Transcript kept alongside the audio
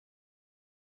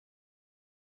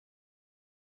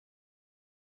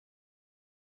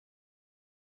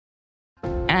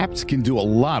Apps can do a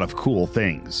lot of cool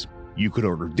things. You could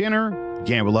order dinner,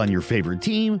 gamble on your favorite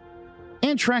team,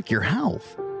 and track your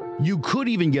health. You could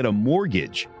even get a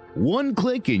mortgage. One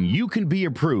click and you can be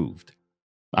approved.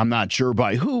 I'm not sure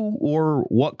by who or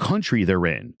what country they're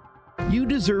in. You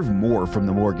deserve more from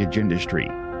the mortgage industry.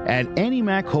 At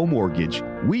AnyMac Home Mortgage,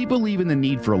 we believe in the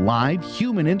need for live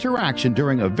human interaction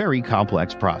during a very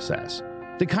complex process.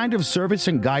 The kind of service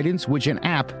and guidance which an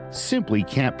app simply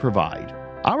can't provide.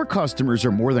 Our customers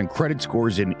are more than credit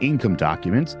scores and income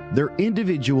documents. They're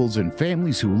individuals and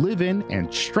families who live in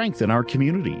and strengthen our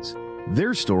communities.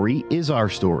 Their story is our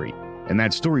story, and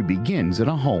that story begins in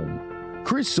a home.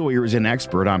 Chris Sawyer is an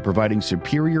expert on providing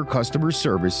superior customer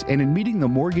service and in meeting the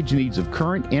mortgage needs of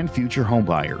current and future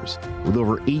homebuyers. With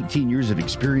over 18 years of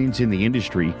experience in the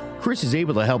industry, Chris is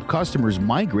able to help customers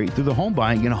migrate through the home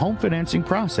buying and home financing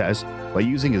process by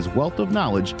using his wealth of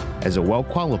knowledge as a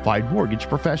well-qualified mortgage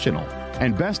professional.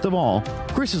 And best of all,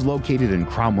 Chris is located in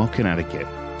Cromwell, Connecticut,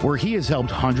 where he has helped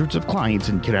hundreds of clients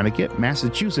in Connecticut,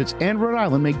 Massachusetts, and Rhode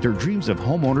Island make their dreams of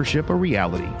home ownership a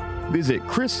reality. Visit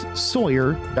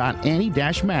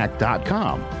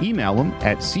chrissawyer.any-mac.com. Email him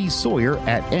at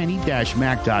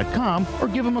csawyer@any-mac.com or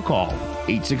give him a call,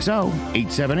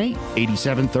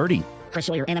 860-878-8730. Chris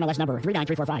Sawyer, NMLS number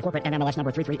 39345, corporate NMLS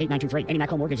number 338923. AnyMac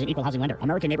Home Mortgage is an equal housing lender.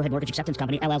 American Neighborhood Mortgage Acceptance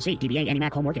Company, LLC. DBA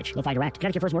AnyMac Home Mortgage. Lo-Fi Direct.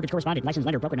 Connecticut First Mortgage Correspondent. License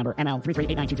Lender. Broker number ML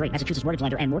 338923. Massachusetts Mortgage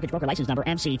Lender and Mortgage Broker License number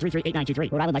MC 338923.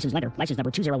 Rhode Island License Lender. License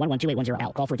number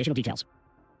 201128110L. Call for additional details.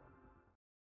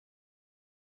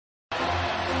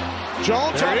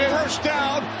 Jones on first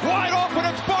down, wide open,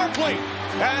 it's Barkley.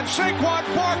 And Saquon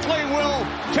Barkley will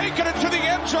take it into the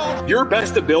end zone. Your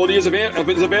best ability is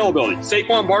availability.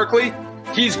 Saquon Barkley,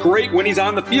 he's great when he's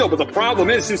on the field, but the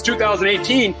problem is since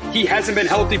 2018, he hasn't been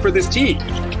healthy for this team.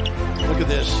 Look at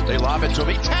this. They lob it to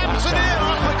him. He taps it in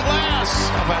off the glass.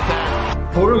 How about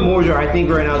that? Porter Moser, I think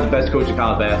right now is the best coach in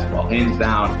college basketball, hands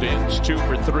down. Fins 2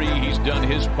 for 3. He's done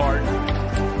his part.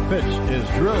 Pitch is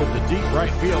drilled to deep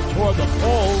right field toward the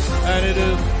pole, and it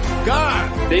is gone.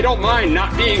 They don't mind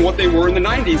not being what they were in the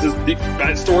 90s as the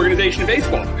best organization in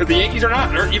baseball, because the Yankees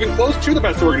are even close to the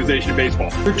best organization in baseball.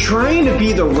 They're trying to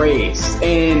be the Rays,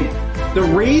 and the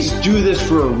Rays do this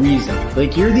for a reason.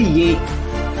 Like, you're the Yankees.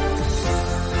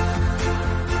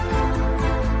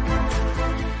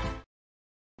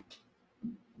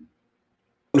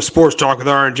 To Sports Talk with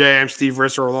R&J. I'm Steve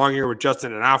Risser, along here with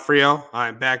Justin and Alfrio.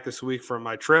 I'm back this week from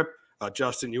my trip.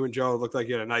 Justin, you and Joe looked like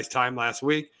you had a nice time last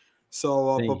week.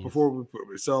 So, we're going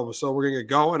to get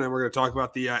going, and we're going to talk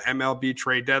about the MLB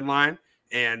Trade Deadline,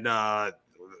 and it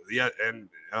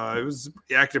was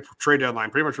the active trade deadline,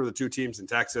 pretty much for the two teams in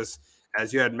Texas.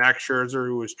 As you had Max Scherzer,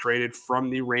 who was traded from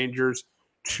the Rangers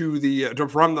from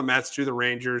the Mets to the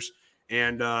Rangers.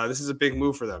 And this is a big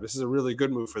move for them. This is a really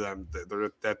good move for them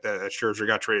that Scherzer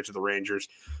got traded to the Rangers.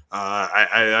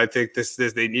 I think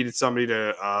they needed somebody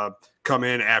to come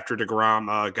in after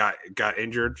DeGrom got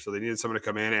injured, so they needed someone to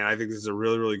come in. And I think this is a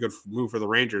really, really good move for the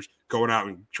Rangers going out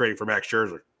and trading for Max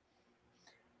Scherzer.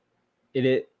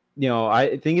 I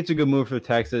think it's a good move for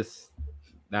Texas.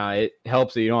 Now it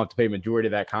helps that you don't have to pay majority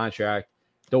of that contract.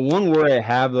 The one worry I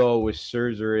have though with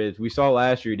Scherzer is we saw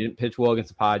last year he didn't pitch well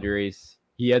against the Padres.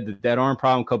 He had that arm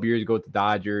problem a couple years ago with the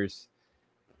Dodgers.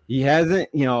 He hasn't,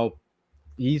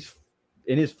 he's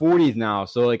in his 40s now.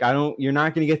 So, you're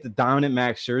not going to get the dominant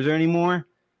Max Scherzer anymore.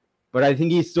 But I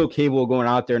think he's still capable of going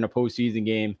out there in a postseason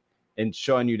game and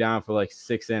shutting you down for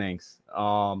 6 innings.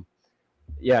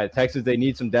 Texas, they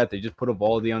need some depth. They just put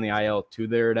Eovaldi on the IL 2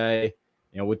 there today.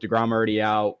 With DeGrom already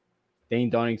out. Dane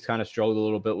Dunning's kind of struggled a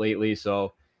little bit lately.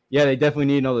 So, they definitely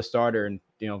need another starter. And,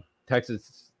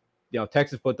 Texas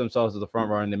put themselves as the front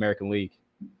runner in the American League.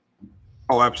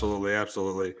 Oh, absolutely,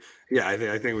 absolutely. Yeah,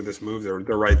 I think with this move, they're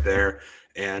right there.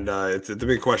 And it's the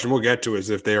big question we'll get to is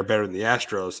if they are better than the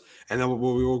Astros. And then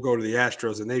we will go to the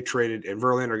Astros, and they traded, and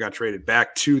Verlander got traded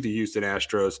back to the Houston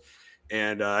Astros.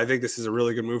 And I think this is a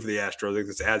really good move for the Astros. I think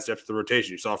this adds depth to the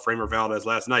rotation. You saw Framer Valdez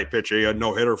last night pitch a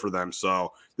no-hitter for them.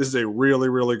 So this is a really,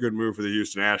 really good move for the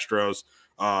Houston Astros.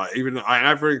 I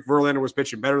think Verlander was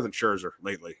pitching better than Scherzer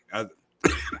lately.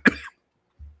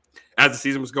 As the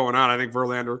season was going on, I think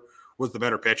Verlander was the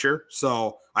better pitcher.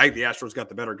 So I think the Astros got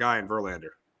the better guy in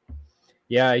Verlander.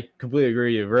 Yeah, I completely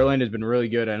agree with you. Verlander's been really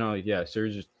good. I know,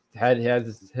 Scherzer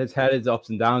has had his ups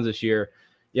and downs this year.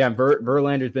 Yeah,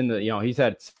 Verlander's been he's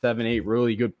had 7-8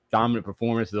 really good dominant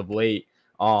performances of late.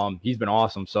 He's been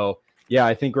awesome. So,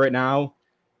 I think right now,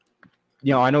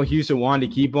 I know Houston wanted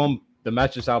to keep him. The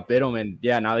Mets just outbid him, and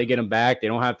now they get him back. They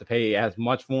don't have to pay as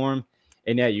much for him.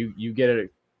 And you get a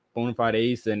bona fide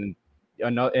ace, and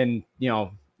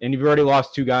and you've already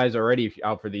lost 2 guys already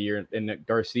out for the year, in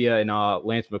Garcia and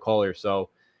Lance McCullers. So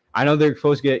I know they're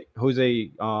supposed to get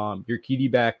Jose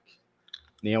Urquidy back,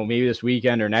 maybe this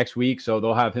weekend or next week. So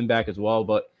they'll have him back as well.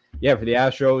 But yeah, for the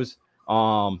Astros,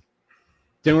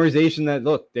 the organization that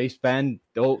look, they spend,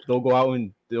 they'll go out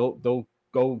and they'll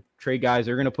go trade guys.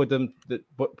 They're going to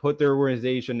put their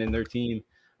organization and their team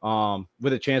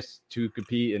with a chance to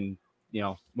compete and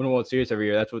win a World Series every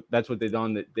year. That's what they've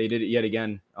done. They did it yet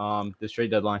again this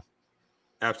trade deadline.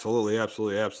 Absolutely.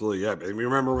 Yeah. And we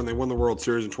remember when they won the World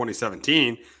Series in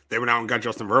 2017, they went out and got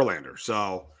Justin Verlander.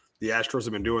 So the Astros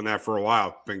have been doing that for a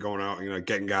while. Been going out,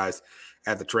 getting guys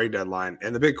at the trade deadline.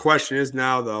 And the big question is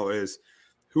now, though, is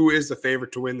who is the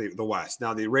favorite to win the West?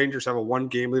 Now the Rangers have a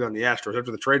 1-game lead on the Astros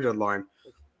after the trade deadline.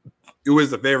 Who is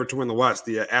the favorite to win the West?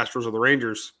 The Astros or the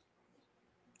Rangers?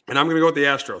 And I'm going to go with the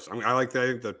Astros. I like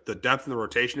the depth in the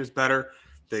rotation is better.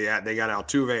 They got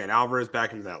Altuve and Alvarez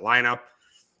back into that lineup.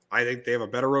 I think they have a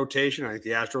better rotation. I think the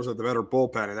Astros have the better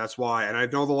bullpen, and that's why. And I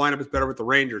know the lineup is better with the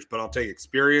Rangers, but I'll take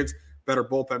experience, better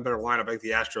bullpen, better lineup. I think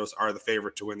the Astros are the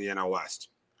favorite to win the NL West.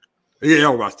 The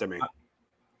NL West, I mean.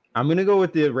 I'm going to go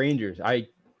with the Rangers. I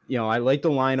like the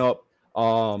lineup.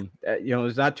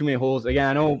 There's not too many holes. Again,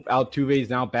 I know Altuve is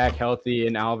now back healthy,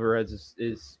 and Alvarez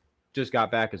is just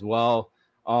got back as well.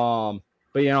 But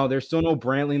there's still no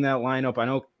Brantley in that lineup. I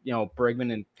know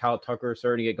Bregman and Kyle Tucker are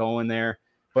starting to get going there.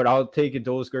 But I'll take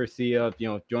Adolis Garcia.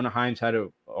 Jonah Heim's had a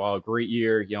great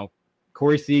year.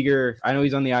 Corey Seager, I know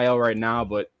he's on the IL right now,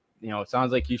 but it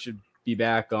sounds like he should be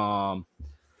back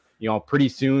pretty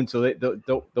soon. So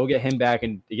they'll get him back.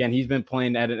 And again, he's been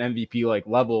playing at an MVP like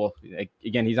level.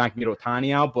 Again, he's not gonna get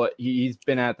Ohtani out, but he's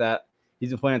been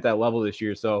playing at that level this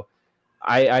year. So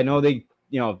I know they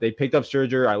picked up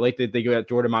Scherzer. I like that they got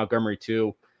Jordan Montgomery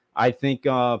too. I think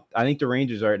the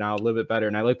Rangers right now a little bit better,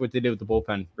 and I like what they did with the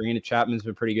bullpen. Bringing in Chapman's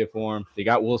been pretty good for them. They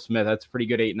got Will Smith. That's a pretty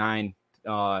good 8-9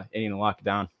 inning to lock it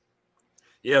down.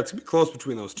 Yeah, it's going to be close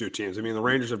between those two teams. I mean, the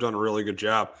Rangers have done a really good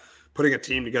job putting a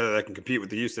team together that can compete with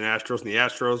the Houston Astros, and the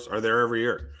Astros are there every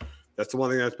year. That's the one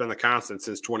thing that's been the constant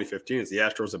since 2015 is the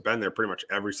Astros have been there pretty much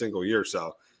every single year.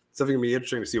 So it's definitely going to be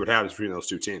interesting to see what happens between those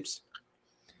two teams.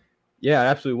 Yeah,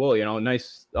 absolutely will.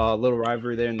 Nice little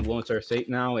rivalry there in the Lone Star State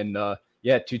now, and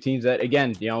two teams that,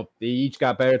 again, they each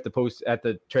got better at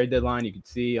the trade deadline. You could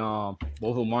see both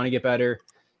of them want to get better.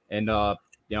 And,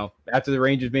 after the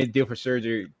Rangers made the deal for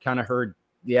Scherzer, kind of heard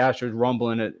the Astros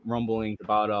rumbling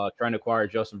about trying to acquire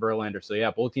Justin Verlander. So,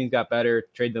 yeah, both teams got better.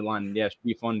 Trade deadline, yeah, should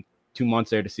be fun 2 months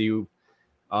there to see who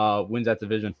wins that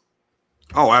division.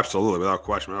 Oh, absolutely, without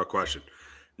question.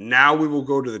 Now we will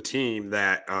go to the team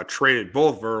that traded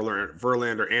both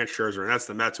Verlander and Scherzer, and that's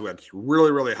the Mets, who had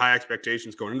really, really high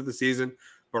expectations going into the season.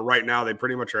 But right now they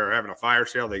pretty much are having a fire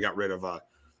sale. They got rid of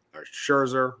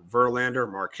Scherzer,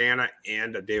 Verlander, Mark Hanna,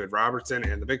 and David Robertson.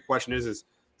 And the big question is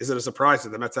it a surprise that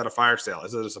the Mets had a fire sale?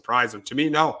 Is it a surprise? And to me,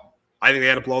 no. I think they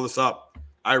had to blow this up.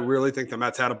 I really think the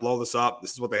Mets had to blow this up.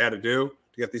 This is what they had to do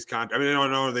to get these contracts. I mean, I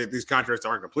don't know these contracts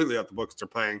aren't completely off the books. They're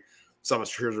paying some of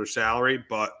Scherzer's salary,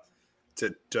 but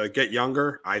to get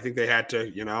younger, I think they had to,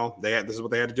 this is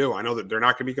what they had to do. I know that they're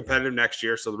not going to be competitive next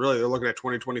year. So really they're looking at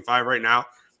 2025 right now.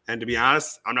 And to be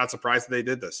honest, I'm not surprised that they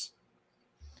did this.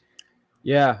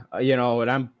 Yeah. And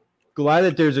I'm glad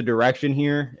that there's a direction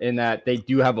here and that they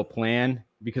do have a plan,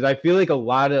 because I feel like a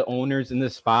lot of owners in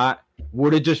this spot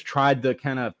would have just tried to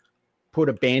kind of put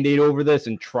a Band-Aid over this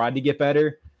and tried to get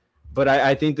better. But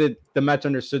I think that the Mets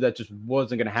understood that just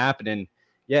wasn't going to happen. And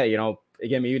yeah,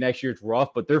 again, maybe next year it's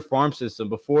rough, but their farm system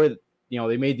before,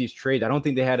 they made these trades, I don't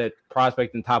think they had a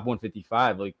prospect in top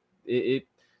 155. Like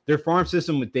their farm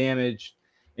system was damaged,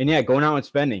 and yeah, going out and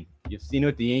spending. You've seen it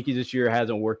with the Yankees this year, it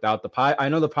hasn't worked out. I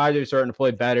know the Padres are starting to play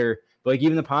better, but like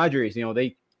even the Padres,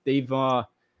 they've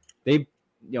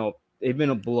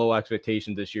been below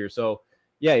expectations this year. So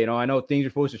yeah, I know things are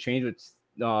supposed to change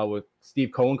with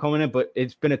Steve Cohen coming in, but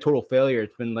it's been a total failure.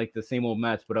 It's been like the same old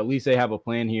Mets, but at least they have a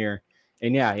plan here.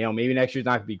 And yeah, maybe next year's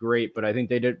not going to be great, but I think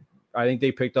they did. I think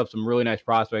they picked up some really nice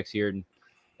prospects here. And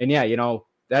yeah,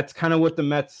 that's kind of what the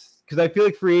Mets, because I feel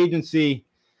like free agency,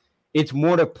 it's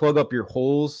more to plug up your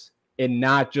holes and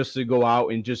not just to go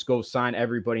out and just go sign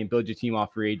everybody and build your team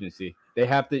off free agency. They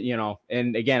have to,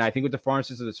 and again, I think with the farm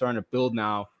system they're starting to build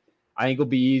now, I think it'll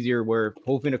be easier where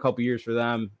hopefully in a couple years for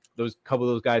them, couple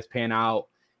of those guys pan out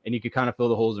and you could kind of fill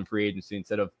the holes in free agency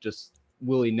instead of just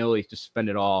willy-nilly just spend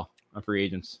it all on free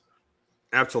agents.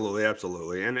 Absolutely.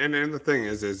 And the thing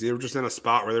is you were just in a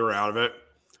spot where they were out of it.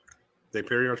 They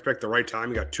pretty much picked the right time.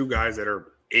 You got two guys that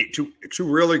are two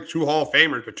Hall of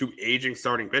Famers, but two aging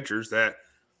starting pitchers that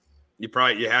you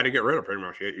had to get rid of pretty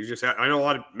much. You just had, I know a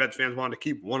lot of Mets fans wanted to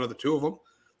keep one of the two of them.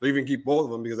 They'll even keep both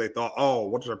of them because they thought, oh,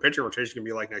 what's our pitching rotation going to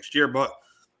be like next year? But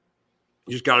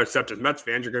you just got to accept as Mets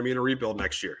fans, you're going to be in a rebuild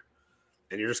next year.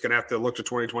 And you're just going to have to look to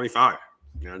 2025.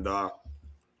 And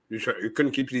you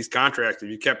couldn't keep these contracts. If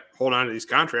you kept holding on to these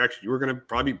contracts, you were going to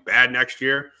probably be bad next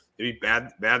year. It'd be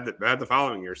bad the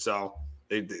following year. So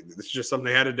this is just something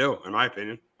they had to do, in my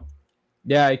opinion.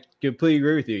 Yeah, I completely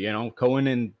agree with you. You know, Cohen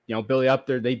and Billy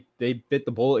Upton, they bit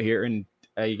the bullet here. And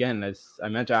again, as I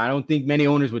mentioned, I don't think many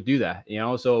owners would do that.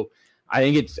 So I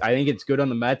think it's good on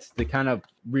the Mets to kind of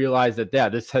realize that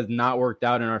this has not worked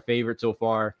out in our favor so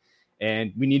far,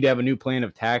 and we need to have a new plan of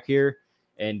attack here.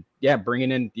 And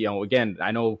bringing in again,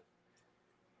 I know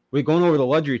we're going over the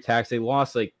luxury tax. They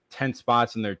lost like 10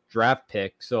 spots in their draft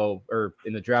pick, or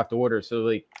in the draft order. So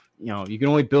you can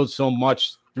only build so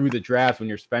much through the draft when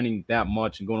you're spending that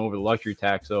much and going over the luxury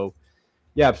tax. So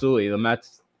yeah, absolutely. The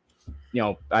Mets,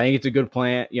 I think it's a good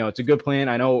plan. It's a good plan.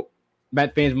 I know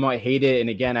Met fans might hate it. And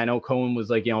again, I know Cohen was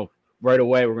like, right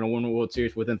away, we're going to win the World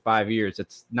Series within 5 years.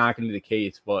 It's not going to be the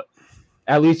case, but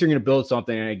at least you're going to build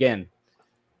something. And again,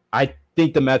 I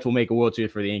think the Mets will make a World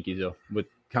Series for the Yankees, though, with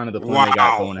kind of the plan they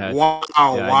got going ahead.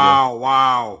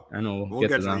 Wow. I know we'll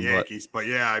get to the Yankees, but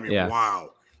wow.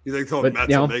 You think the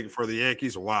Mets will make it for the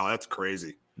Yankees? Wow, that's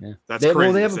crazy. Yeah. That's crazy.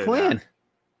 Well, they have a plan. That.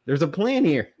 There's a plan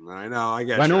here. I know.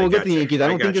 I know we'll get the Yankees. I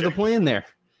don't think there's a plan there.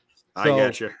 I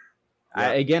get you.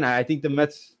 Yeah. I think the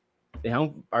Mets,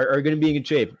 are going to be in good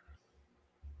shape.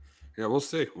 Yeah, we'll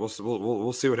see.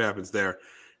 We'll see what happens there.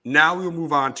 Now we'll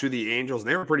move on to the Angels.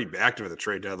 They were pretty active at the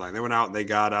trade deadline. They went out and they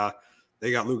got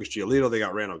Lucas Giolito. They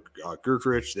got Randall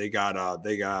Gertrich. They got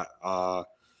CJ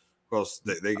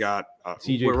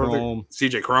Cron.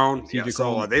 CJ Cron.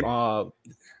 So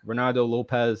Renato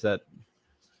Lopez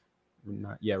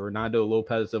Renato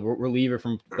Lopez, a reliever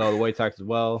from the White Sox as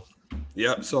well.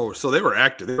 Yeah, so they were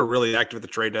active. They were really active at the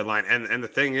trade deadline. And the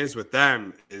thing is with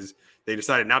them is they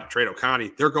decided not to trade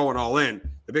Ohtani. They're going all in.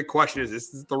 The big question is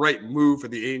this the right move for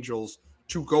the Angels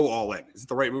to go all in? Is it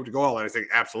the right move to go all in? I think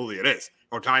absolutely it is.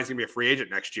 Ohtani's going to be a free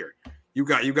agent next year. You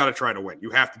got to try to win. You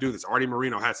have to do this. Artie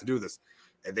Moreno has to do this.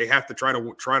 And they have to try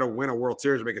to win a World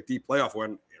Series or make a deep playoff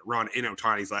run in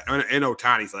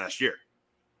Ohtani's last year.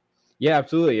 Yeah,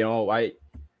 absolutely.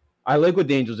 I like what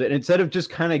the Angels did. Instead of just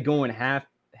kind of going half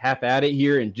at it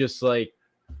here and just like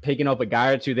picking up a guy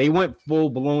or two, they went full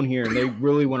blown here and they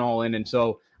really went all in. And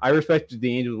so I respect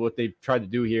the Angels, what they've tried to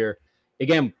do here.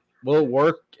 Again, will it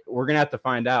work? We're going to have to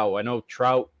find out. I know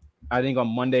Trout, I think on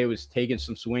Monday was taking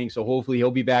some swings, so hopefully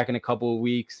he'll be back in a couple of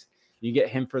weeks. You get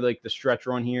him for like the stretch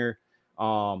run here.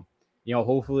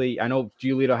 Hopefully, I know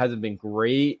Giolito hasn't been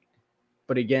great,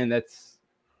 but again, that's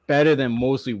better than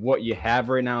mostly what you have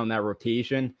right now in that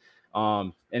rotation.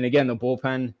 And again, the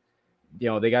bullpen,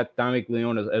 they got Dominic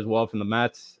Leone as well from the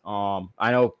Mets.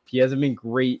 I know he hasn't been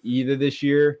great either this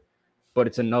year, but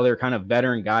it's another kind of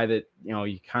veteran guy that,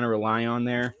 you kind of rely on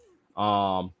there.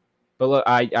 But look,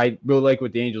 I really like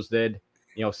what the Angels did.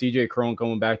 CJ Cron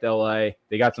coming back to LA.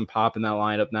 They got some pop in that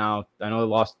lineup now. I know they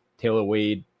lost Taylor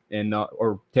Wade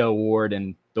or Taylor Ward,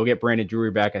 and they'll get Brandon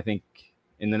Drury back, I think,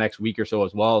 in the next week or so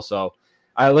as well. So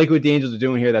I like what the Angels are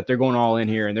doing here, that they're going all in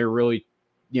here, and they're really,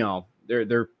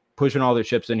 they're pushing all their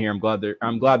chips in here.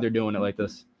 I'm glad they're doing it like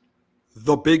this.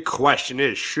 The big question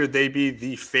is, should they be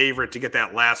the favorite to get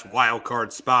that last wild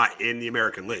card spot in the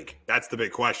American League? That's the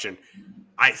big question.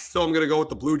 I still am going to go with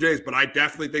the Blue Jays, but I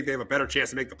definitely think they have a better chance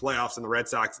to make the playoffs than the Red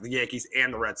Sox, the Yankees,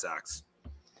 and the Red Sox.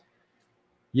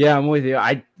 Yeah, I'm with you.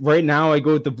 Right now I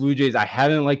go with the Blue Jays. I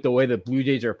haven't liked the way the Blue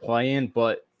Jays are playing,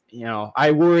 but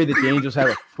I worry that the Angels have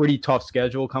a pretty tough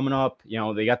schedule coming up.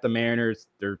 They got the Mariners.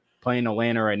 They're playing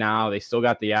Atlanta right now. They still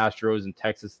got the Astros in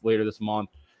Texas later this month.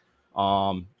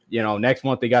 Next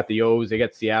month they got the O's. They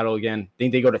got Seattle again. I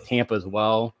think they go to Tampa as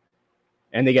well.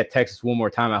 And they get Texas one more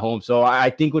time at home. So I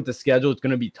think with the schedule, it's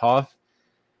going to be tough.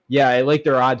 Yeah, I like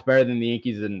their odds better than the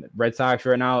Yankees and Red Sox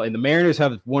right now. And the Mariners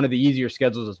have one of the easier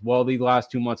schedules as well these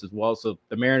last 2 months as well. So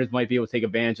the Mariners might be able to take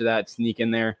advantage of that, sneak in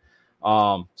there.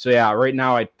 Right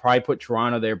now I'd probably put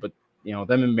Toronto there, but them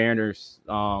and Mariners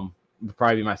would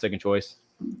probably be my second choice.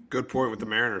 Good point with the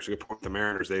Mariners. They're playing.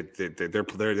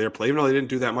 Even though they didn't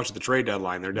do that much at the trade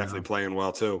deadline, they're definitely playing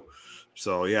well too.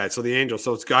 So the Angels.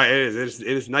 So it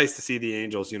is nice to see the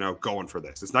Angels, going for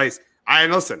this. It's nice.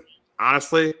 Listen,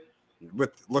 honestly,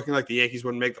 with looking like the Yankees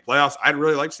wouldn't make the playoffs, I'd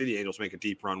really like to see the Angels make a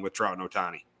deep run with Trout and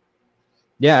Ohtani.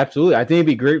 Yeah, absolutely. I think it'd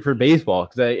be great for baseball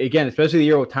because, again, especially the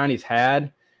year Ohtani's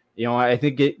had, I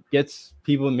think it gets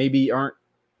people who maybe aren't,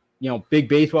 big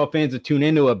baseball fans to tune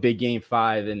into a big Game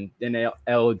 5 and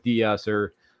LDS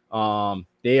or the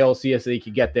ALCS. They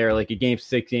could get there like a Game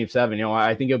 6, Game 7.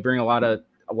 I think it'll bring a lot of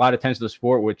attention to the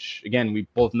sport, which again we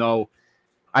both know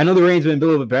I know the Rays have been a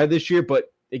little bit better this year,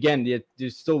 but again, you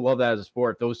still love that as a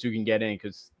sport. Those two can get in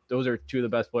because those are two of the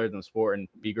best players in the sport and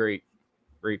be great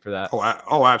for that.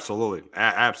 Oh, absolutely.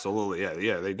 Absolutely.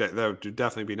 Yeah. That would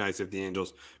definitely be nice if the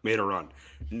Angels made a run.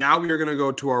 Now we are going to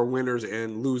go to our winners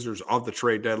and losers of the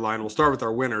trade deadline. We'll start with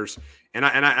our winners. And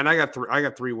I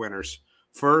got three winners.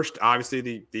 First,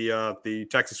 obviously the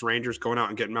Texas Rangers going out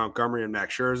and getting Montgomery and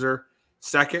Max Scherzer.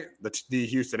 Second, the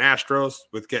Houston Astros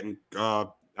with getting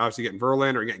obviously getting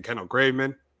Verlander and getting Kendall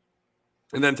Graveman.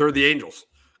 And then third, the Angels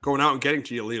going out and getting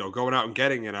Giolito, going out and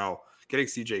getting, getting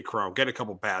CJ Cron, getting a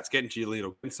couple bats, getting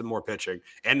Giolito, getting some more pitching,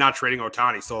 and not trading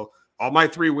Ohtani. So all my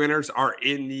three winners are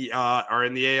in the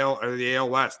AL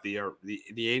West, the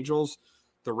Angels,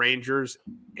 the Rangers,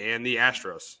 and the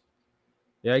Astros.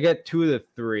 Yeah, I got two of the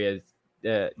three.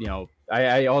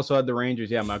 I also had the Rangers.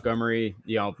 Yeah, Montgomery,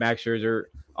 Max Scherzer,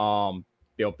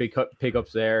 big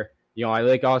pickups there. I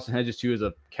like Austin Hedges too as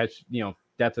a catch,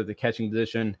 depth at the catching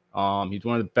position. He's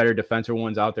one of the better defensive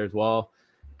ones out there as well.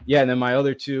 Yeah, and then my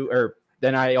other two,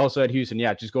 then I also had Houston.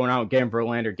 Yeah, just going out and getting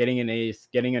Verlander, getting an ace,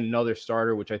 getting another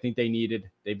starter, which I think they needed.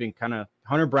 They've been kind of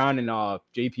Hunter Brown and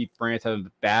JP France haven't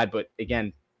been bad, but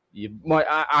again, you might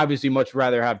obviously much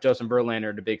rather have Justin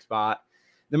Verlander at a big spot.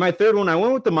 Then my third one, I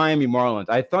went with the Miami Marlins.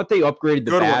 I thought they upgraded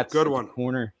the bats, good one,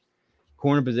 corner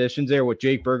positions there with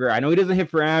Jake Berger. I know he doesn't hit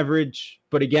for average,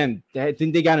 but again, I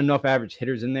think they got enough average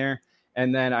hitters in there.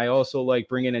 And then I also like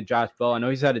bringing in Josh Bell. I know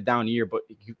he's had a down year, but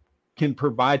you can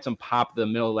provide some pop to the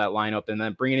middle of that lineup. And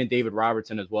then bringing in David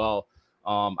Robertson as well.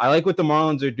 I like what the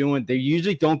Marlins are doing. They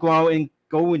usually don't go out and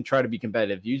try to be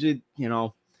competitive. Usually,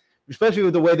 especially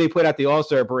with the way they played at the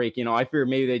All-Star break, I fear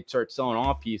maybe they'd start selling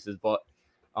off pieces. But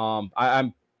I'm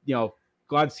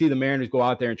glad to see the Mariners go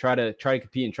out there and try to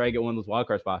compete and try to get one of those wild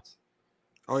card spots.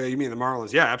 Oh yeah, you mean the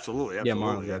Marlins? Yeah, absolutely. Yeah,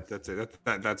 Marlins. Yeah. That's it.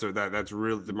 That's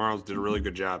really, the Marlins did a really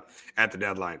good job at the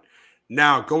deadline.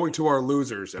 Now going to our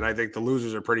losers, and I think the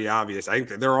losers are pretty obvious. I think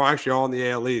that they're actually all in the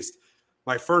AL East.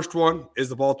 My first one is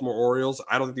the Baltimore Orioles.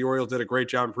 I don't think the Orioles did a great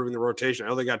job improving the rotation. I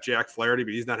know they got Jack Flaherty,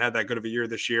 but he's not had that good of a year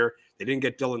this year. They didn't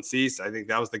get Dylan Cease. I think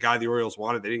that was the guy the Orioles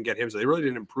wanted. They didn't get him, so they really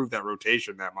didn't improve that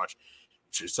rotation that much.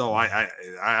 So I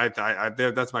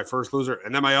that's my first loser.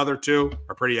 And then my other two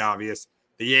are pretty obvious.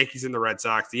 The Yankees and the Red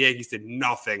Sox. The Yankees did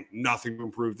nothing to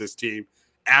improve this team.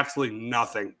 Absolutely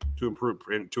nothing to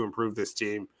improve this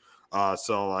team. Brian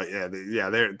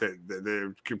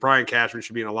Cashman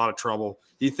should be in a lot of trouble.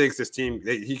 He thinks this team,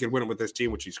 he can win it with this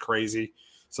team, which he's crazy.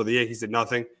 So the Yankees did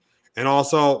nothing. And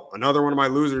also another one of my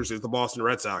losers is the Boston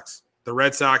Red Sox. The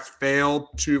Red Sox failed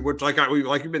to, which like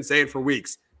we've been saying for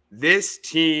weeks, this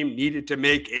team needed to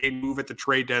make a move at the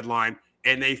trade deadline,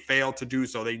 and they failed to do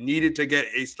so. They needed to get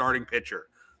a starting pitcher.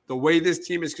 The way this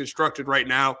team is constructed right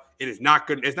now, it is not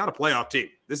good. It's not a playoff team.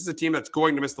 This is a team that's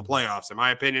going to miss the playoffs, in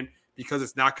my opinion, because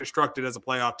it's not constructed as a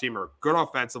playoff team or good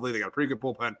offensively. They got a pretty good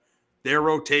bullpen. Their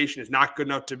rotation is not good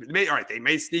enough to – all right, they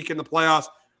may sneak in the playoffs,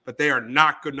 but they are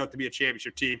not good enough to be a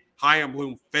championship team. Chaim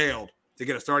Bloom failed to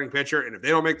get a starting pitcher, and if they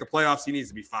don't make the playoffs, he needs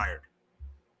to be fired.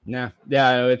 Yeah,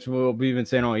 it's what we've been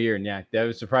saying all year, and I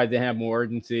was surprised they have more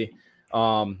urgency.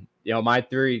 My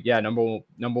three, number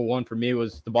one for me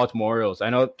was the Baltimore Orioles.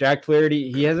 I know Jack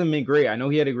Flaherty, he hasn't been great. I know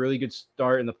he had a really good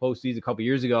start in the postseason a couple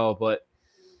years ago, but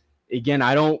again,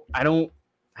 I'm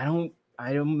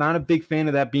not a big fan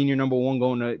of that being your number one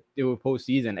going to do a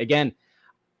postseason. Again,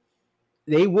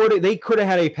 they could have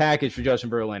had a package for Justin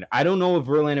Verlander. I don't know if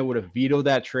Verlander would have vetoed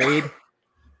that trade,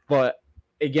 but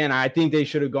again, I think they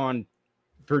should have gone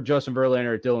for Justin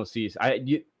Verlander or Dylan Cease.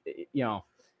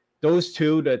 Those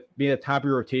two to be at the top of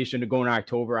your rotation to go in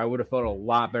October, I would have felt a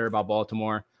lot better about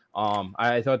Baltimore.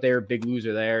 I thought they were a big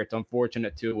loser there. It's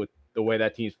unfortunate too with the way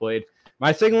that team's played.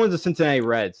 My second one's the Cincinnati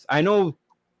Reds. I know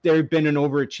they've been an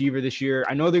overachiever this year.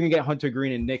 I know they're gonna get Hunter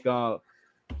Green and Nick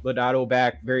Lodato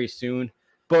back very soon.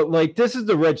 But this is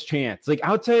the Reds' chance.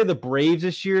 Outside of the Braves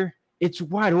this year, it's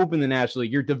wide open in the National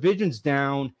League. Your division's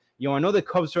down. I know the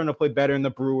Cubs are starting to play better than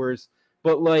the Brewers,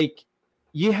 but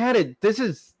you had it. This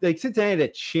is Cincinnati had a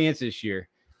chance this year,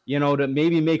 to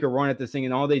maybe make a run at this thing.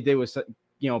 And all they did was,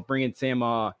 bring in Sam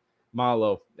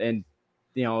Malo, and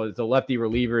it's a lefty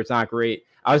reliever. It's not great.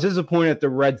 I was disappointed that the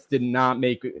Reds did not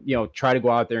try to go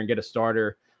out there and get a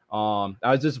starter. I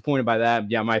was disappointed by that.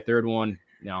 Yeah, my third one,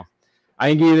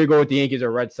 I can either go with the Yankees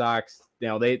or Red Sox.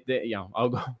 I'll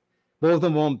go. Both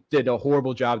of them did a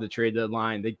horrible job at the trade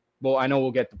deadline. I know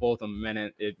we'll get to both of them in a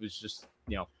minute. It was just,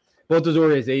 both those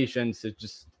organizations, it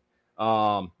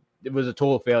was a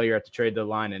total failure at the trade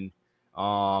deadline, and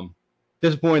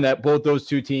disappointing that both those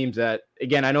two teams that,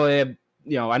 again, I know they have,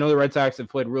 I know the Red Sox have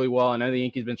played really well. I know the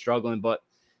Yankees been struggling, but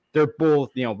they're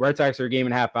both, Red Sox are a game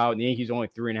and a half out, and the Yankees are only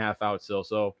 3.5 out still.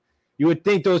 So you would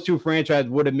think those two franchises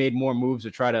would have made more moves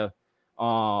to try to,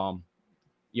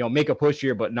 make a push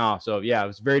here, but no. So yeah, it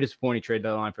was a very disappointing trade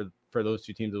deadline for those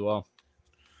two teams as well.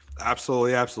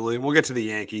 Absolutely, absolutely. And we'll get to the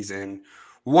Yankees, and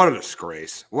what a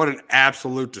disgrace. What an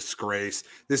absolute disgrace.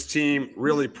 This team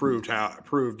really proved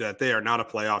that they are not a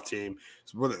playoff team.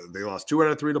 They lost 2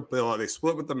 out of 3 to Bill. They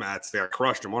split with the Mets. They got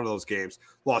crushed in one of those games.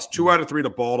 Lost 2 out of 3 to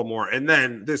Baltimore. And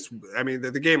then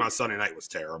the game on Sunday night was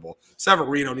terrible.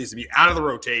 Severino needs to be out of the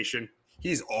rotation.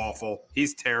 He's awful.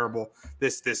 He's terrible.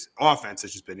 This offense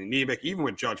has just been anemic, even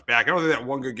with Judge back. I know they had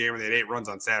one good game where they had 8 runs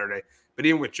on Saturday, but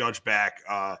even with Judge back,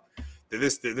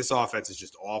 this offense is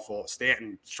just awful.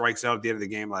 Stanton strikes out at the end of the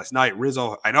game last night.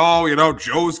 Rizzo, I know,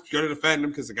 Joe's going to defend him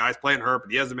because the guy's playing hurt,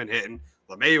 but he hasn't been hitting.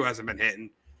 LeMahieu hasn't been hitting.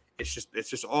 It's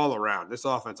just all around. This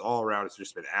offense all around has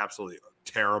just been absolutely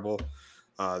terrible.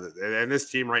 And this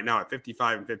team right now at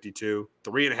 55-52,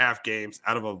 3.5 games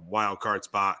out of a wild card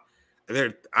spot.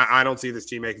 I don't see this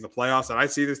team making the playoffs, and I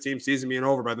see this team season being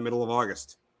over by the middle of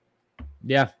August.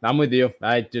 Yeah, I'm with you.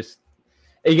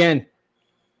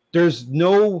 There's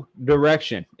no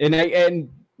direction. Cashman's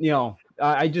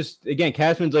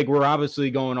like, we're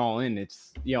obviously going all in.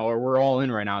 It's, or we're all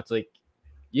in right now. It's like,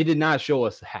 you did not show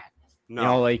us that.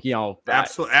 No,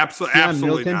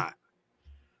 absolutely not.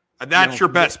 That's your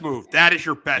best move. That is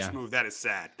your best move. That is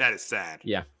sad. That is sad.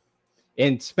 Yeah.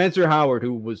 And Spencer Howard,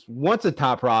 who was once a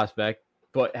top prospect,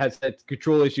 but has had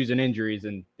control issues and injuries,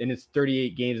 and in his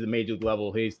 38 games at the major league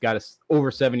level, he's got over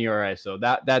 7 ERA. So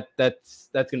that's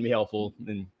going to be helpful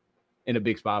in a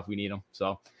big spot if we need him.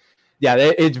 So, yeah,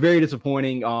 it's very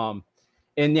disappointing.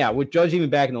 And yeah, with Judge even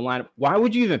back in the lineup, why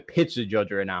would you even pitch the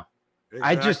Judge right now?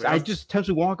 Exactly. I just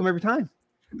potentially walk him every time.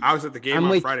 I was at the game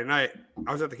on Friday night.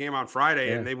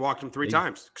 And they walked him 3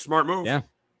 times. Smart move. Yeah.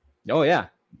 Oh yeah.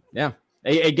 Yeah.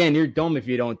 Again, you're dumb if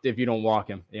you don't walk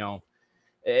him.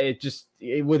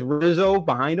 With Rizzo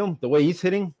behind him, the way he's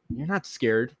hitting, you're not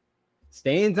scared.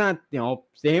 Stan will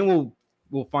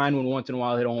find one once in a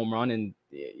while, hit a home run, and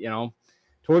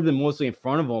toward them mostly in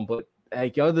front of him. But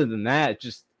other than that,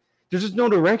 there's just no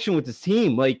direction with this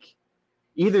team. Like,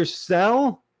 either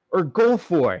sell or go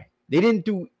for it. They didn't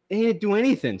do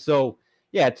anything. So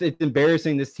yeah, it's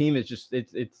embarrassing. This team is just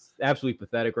it's absolutely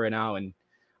pathetic right now. And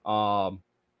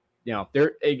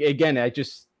they're again. They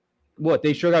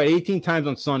struck out 18 times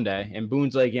on Sunday, and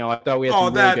Boone's like, I thought we had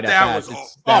some really good at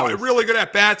bats. Really good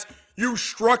at bats. You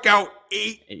struck out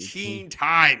 18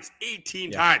 times.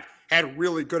 18 times. Had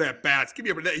really good at bats.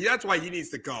 That's why he needs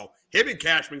to go. Him and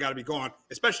Cashman got to be gone,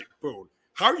 especially Boone.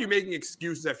 How are you making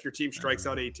excuses if your team strikes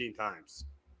out 18 times?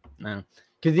 No,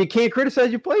 because you can't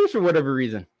criticize your players for whatever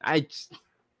reason. That's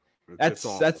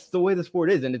the way the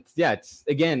sport is, and this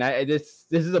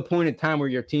is a point in time where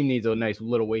your team needs a nice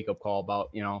little wake up call about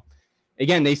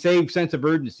Again, they say sense of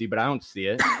urgency, but I don't see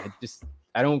it.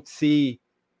 I don't see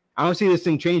this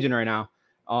thing changing right now.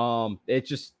 It's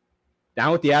just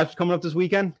now with the Avs coming up this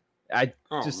weekend. Man,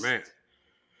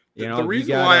 the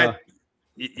reason why,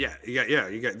 they got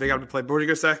to be played. What were you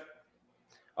gonna say?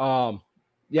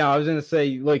 Yeah, I was gonna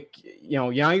say, now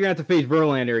you're gonna have to face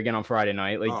Verlander again on Friday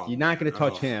night. You're not gonna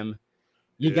touch him.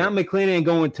 You got McClanahan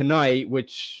going tonight,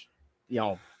 which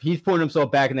he's putting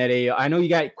himself back in that A. I know you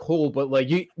got Cole, but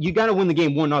you got to win the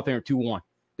game 1-0 or 2-1.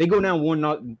 They go down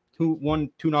 1-0,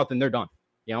 2-0, they're done.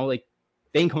 They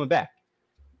ain't coming back.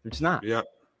 It's not. Yep.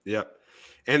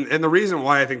 And the reason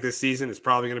why I think this season is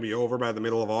probably going to be over by the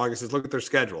middle of August is look at their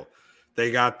schedule.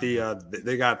 They got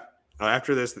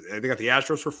after this, they got the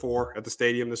Astros for 4 at the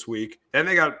stadium this week. Then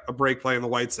they got a break playing the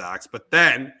White Sox, but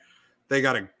then they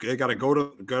got to go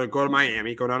to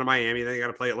Miami, go down to Miami. Then they got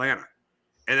to play Atlanta,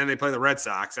 and then they play the Red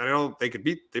Sox. I know they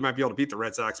might be able to beat the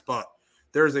Red Sox, but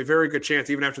there's a very good chance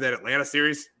even after that Atlanta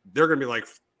series, they're going to be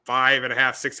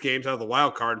 5.5, 6 games out of the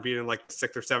wild card and being in the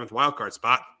 6th or 7th wild card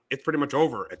spot. It's pretty much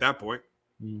over at that point.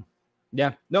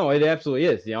 Yeah, no, it absolutely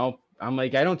is. I'm I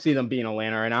don't see them being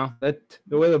Atlanta right now. That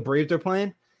the way the Braves are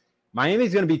playing,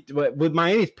 Miami's going to be with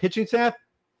Miami's pitching staff.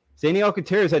 Sandy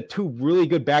Alcantara's had 2 really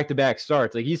good back-to-back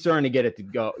starts. He's starting to get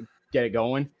it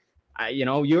going. You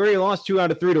already lost 2 out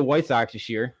of 3 to White Sox this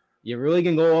year. You really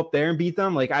can go up there and beat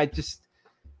them? I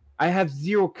have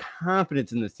zero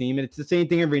confidence in this team, and it's the same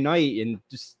thing every night. And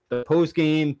just the post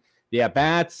game, the at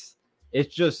bats.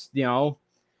 It's just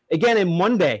again, in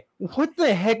Monday, what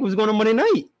the heck was going on Monday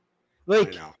night?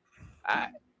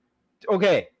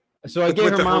 Okay, so I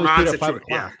gave her mom at 5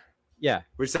 o'clock. Yeah.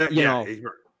 We said,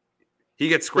 he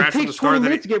gets scratched from the start. 20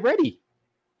 minutes to get ready.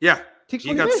 Yeah. Takes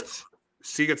 20 minutes.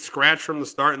 He gets scratched from the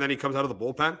start, and then he comes out of the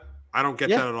bullpen. I don't get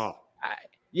that at all.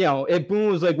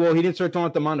 Boone was like, well, he didn't start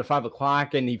throwing them on to 5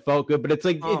 o'clock and he felt good, but it's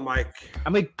like, Mike.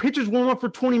 I'm like, pitchers warm up for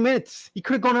 20 minutes. He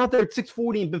could have gone out there at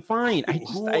 6:40 and been fine.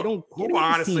 Who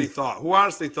honestly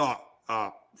thought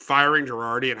firing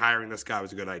Girardi and hiring this guy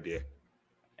was a good idea?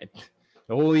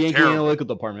 The whole Yankee analytical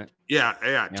department. Yeah,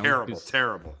 terrible.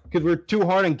 Because we're too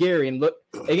hard on Gary. And look,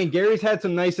 again, Gary's had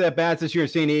some nice at-bats this year in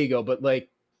San Diego, but like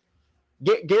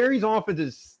Gary's offense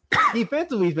is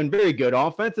defensively he's been very good.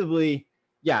 Offensively,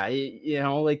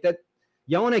 like that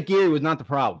yelling at Gary was not the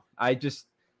problem. I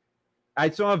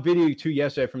saw a video too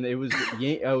yesterday from it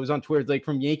was on Twitter, like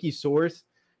from Yankee source.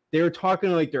 They were talking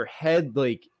to like their head,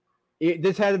 like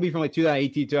this had to be from like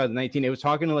 2018, 2019. It was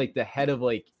talking to like the head of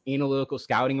like analytical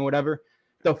scouting or whatever.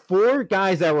 The 4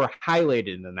 guys that were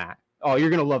highlighted in that. Oh, you're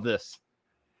gonna love this.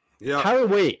 Yeah. Tyler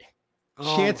Wade,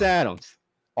 Chance Adams,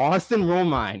 Austin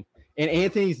Romine, and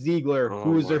Anthony Ziegler,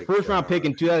 who was their first round pick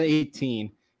in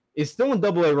 2018, is still in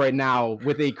AA right now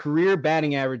with a career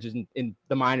batting average in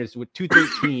the minors with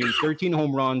 213, 13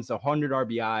 home runs, 100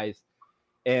 RBIs,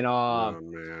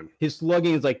 and his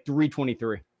slugging is like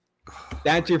 323.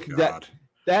 That's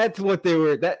what they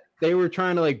were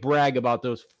trying to like brag about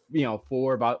those,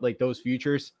 about like those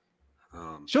futures.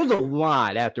 Shows a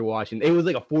lot after watching. It was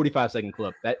like a 45-second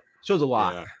clip. That shows a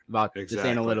lot about this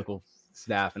analytical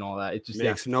staff and all that. It just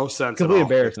makes no sense. Complete at all.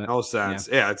 Embarrassment. Makes no sense.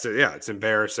 Yeah. It's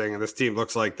embarrassing, and this team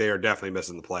looks like they are definitely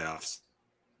missing the playoffs.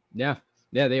 Yeah,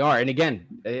 they are. And again,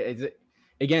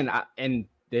 and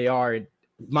they are.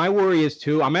 My worry is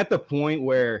too. I'm at the point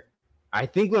where I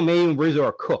think LeMahieu and Rizzo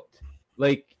are cooked.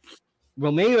 Like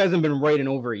LeMahieu hasn't been right in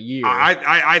over a year.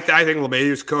 I think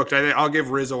LeMahieu's cooked. I'll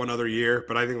give Rizzo another year,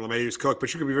 but I think LeMahieu's cooked.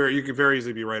 But you could very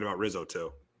easily be right about Rizzo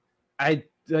too. I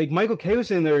like Michael Kay was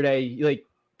saying the other day, like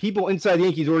people inside the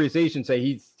Yankees organization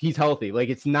say he's healthy. Like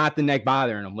it's not the neck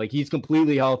bothering him. Like he's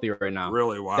completely healthy right now.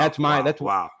 Really? Wow.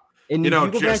 Wow. And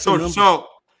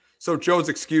so Joe's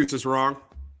excuse is wrong.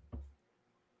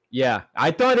 Yeah,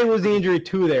 I thought it was the injury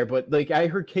too there, but like I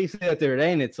heard Kay say that the other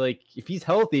day, and it's like if he's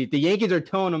healthy, the Yankees are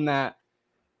telling him that,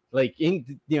 like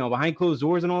in behind closed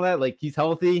doors and all that, like he's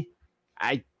healthy.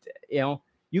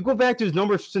 You go back to his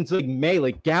numbers since like May,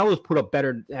 like Gallo's put up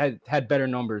had better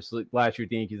numbers like last year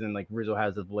at the Yankees than like Rizzo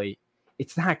has of late.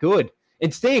 It's not good,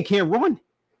 and Stan can't run,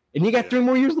 and you got 3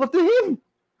 more years left of him.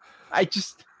 I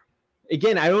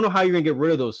don't know how you're gonna get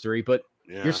rid of those 3, but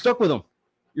you're stuck with them.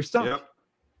 You're stuck.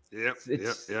 Yep.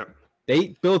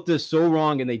 They built this so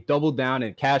wrong, and they doubled down.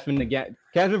 And Cashman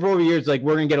for over years, like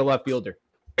we're gonna get a left fielder.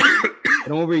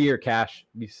 And over a year, Cash,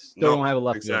 we still don't have a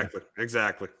left fielder.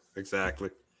 Exactly.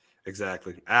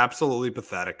 Absolutely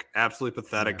pathetic.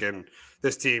 And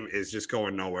this team is just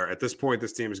going nowhere. At this point,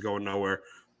 this team is going nowhere.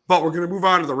 But we're gonna move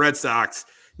on to the Red Sox.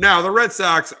 Now, the Red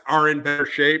Sox are in better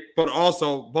shape, but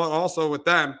also with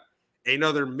them.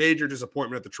 Another major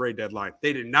disappointment at the trade deadline.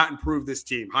 They did not improve this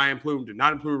team. Chaim Bloom did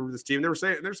not improve this team. They're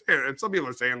saying, and some people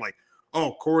are saying like,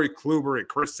 oh, Corey Kluber and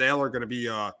Chris Sale are going to be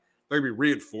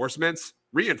reinforcements.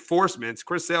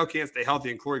 Chris Sale can't stay healthy,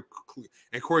 and Corey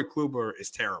Kluber is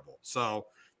terrible. So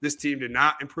this team did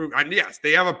not improve. And yes,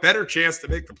 they have a better chance to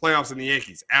make the playoffs than the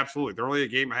Yankees. Absolutely, they're only a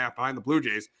game and a half behind the Blue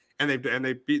Jays, and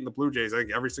they've beaten the Blue Jays I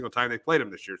think every single time they played them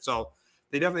this year. So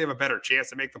they definitely have a better chance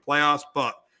to make the playoffs,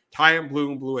 but Chaim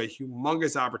Bloom blew a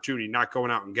humongous opportunity not going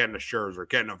out and getting a Scherzer,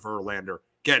 getting a Verlander,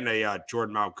 getting a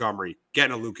Jordan Montgomery,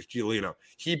 getting a Lucas Giolito.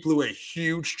 He blew a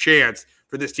huge chance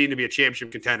for this team to be a championship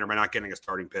contender by not getting a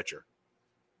starting pitcher.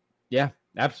 Yeah,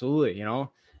 absolutely.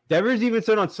 Devers even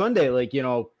said on Sunday, like,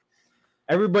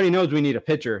 everybody knows we need a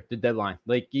pitcher at the deadline.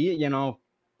 Like,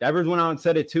 Devers went out and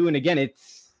said it too. And again,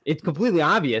 it's completely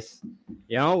obvious,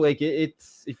 like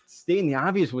it's stating the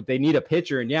obvious what they need a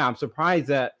pitcher. And yeah, I'm surprised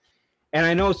that. And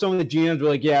I know some of the GMs were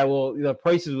like, yeah, well, the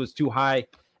prices was too high.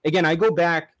 Again, I go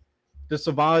back the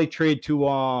Savali trade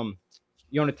to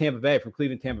Tampa Bay from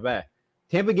Cleveland, Tampa Bay.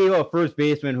 Tampa gave up a first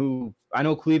baseman who I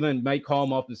know Cleveland might call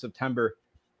him up in September.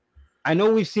 I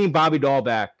know we've seen Bobby Dahl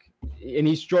back, and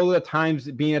he struggled at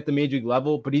times being at the major league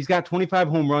level, but he's got 25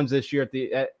 home runs this year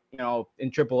in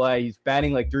AAA. He's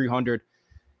batting like 300.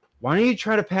 Why don't you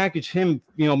try to package him,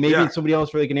 maybe somebody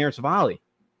else for like an Aaron Savali?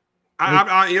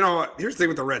 Here's the thing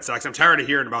with the Red Sox. I'm tired of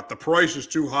hearing about the price is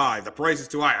too high. The price is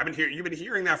too high. You've been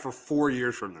hearing that for 4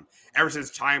 years from them ever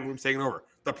since Chaim Bloom's taken over.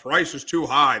 The price is too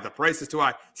high. The price is too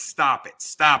high. Stop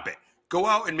it. Go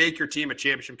out and make your team a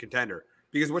championship contender.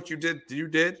 Because what you did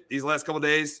these last couple of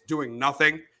days, doing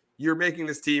nothing, you're making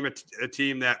this team a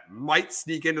team that might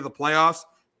sneak into the playoffs.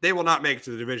 They will not make it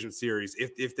to the division series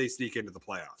if they sneak into the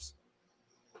playoffs.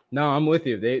 No, I'm with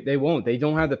you. They won't. They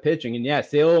don't have the pitching, and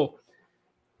yes, they'll.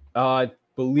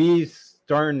 Believes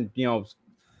starting, I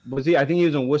think he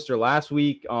was in Worcester last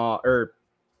week, or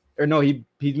or no, he's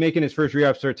making his first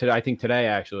rehab start today. I think today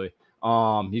actually.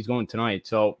 He's going tonight,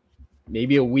 so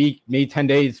maybe a week, maybe 10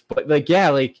 days. But like, yeah,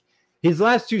 like his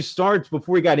last 2 starts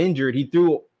before he got injured, he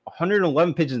threw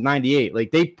 111 pitches, 98. Like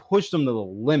they pushed him to the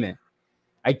limit.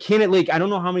 I can't, like, I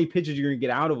don't know how many pitches you're gonna get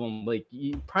out of him. Like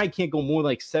you probably can't go more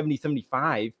like 70,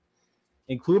 75.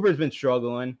 And Kluber's been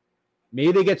struggling.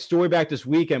 Maybe they get Story back this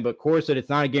weekend, but Cora said it's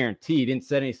not a guarantee. He didn't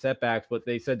set any setbacks, but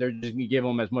they said they're just gonna give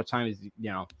him as much time as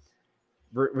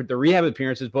with the rehab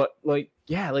appearances. But like,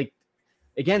 yeah, like.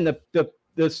 Again,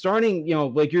 the starting,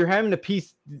 like you're having to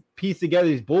piece together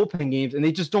these bullpen games, and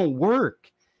they just don't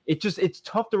work. It's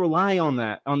tough to rely on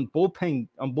that on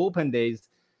bullpen days.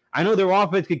 I know their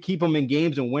offense could keep them in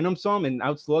games and win them some and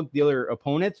outslug the other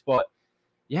opponents, but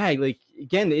yeah, like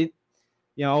again,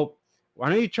 why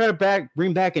don't you try to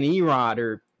bring back an Erod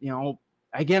or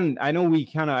again, I know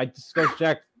I discussed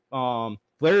Jack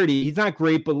Flaherty. He's not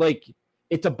great, but like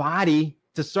it's a body.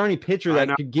 It's a starting pitcher that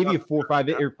could give you 4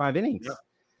 or 5 innings.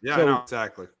 Yeah, so, I know,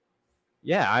 exactly.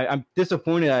 Yeah, I'm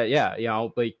disappointed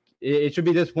that, like it should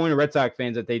be disappointing Red Sox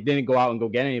fans that they didn't go out and go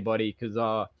get anybody because,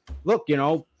 look,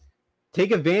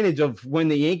 take advantage of when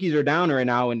the Yankees are down right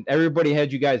now and everybody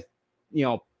had you guys,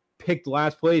 picked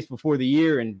last place before the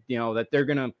year and, that they're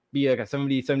going to be like a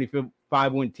 70,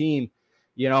 75 win team,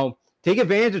 take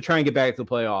advantage of trying to get back to the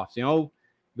playoffs,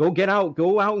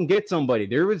 go out and get somebody.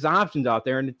 There was options out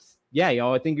there and it's, yeah,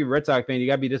 I think you're a Red Sox fan. You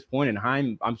got to be disappointed.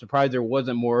 I'm surprised there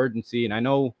wasn't more urgency. And I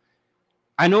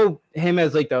know him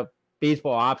as like the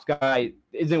baseball ops guy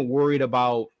isn't worried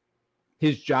about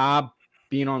his job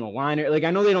being on the line. Like,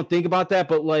 I know they don't think about that,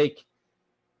 but like,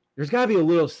 there's got to be a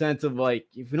little sense of like,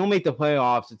 if we don't make the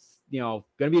playoffs, it's, going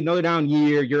to be another down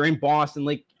year. You're in Boston.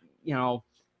 Like,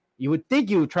 you would think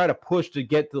you would try to push to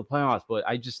get to the playoffs, but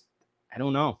I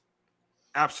don't know.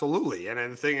 Absolutely. And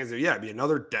then the thing is, it'd be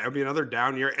another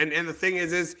down year. And the thing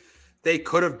is they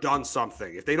could have done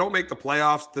something. If they don't make the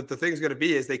playoffs, the thing's going to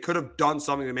be is they could have done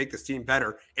something to make this team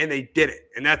better, and they did it.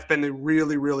 And that's been the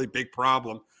really, really big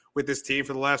problem with this team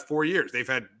for the last 4 years.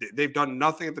 They've done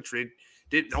nothing at the trade.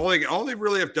 All they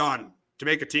really have done to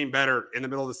make a team better in the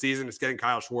middle of the season is getting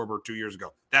Kyle Schwarber 2 years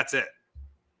ago. That's it.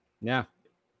 Yeah.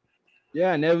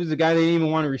 Yeah, and that was the guy they didn't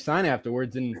even want to resign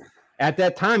afterwards. And at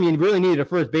that time, you really needed a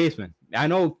first baseman. I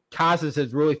know Casas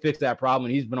has really fixed that problem,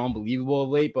 and he's been unbelievable of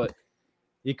late, but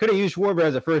you could have used Schwarber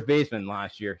as a first baseman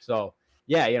last year. So,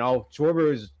 yeah,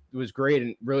 Schwarber was great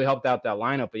and really helped out that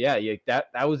lineup. But, yeah,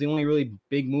 that was the only really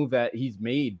big move that he's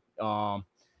made at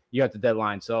the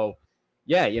deadline. So,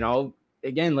 yeah,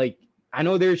 again, like I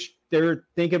know they're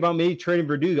thinking about maybe trading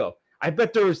Verdugo. I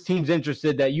bet there was teams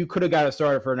interested that you could have got a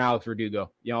starter for an Alex Verdugo.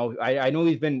 I know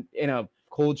he's been in a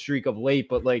cold streak of late,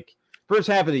 but, like, first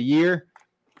half of the year,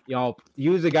 he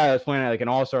was a guy that was playing at like an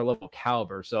all-star level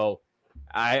caliber. So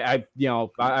I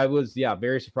was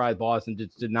very surprised Boston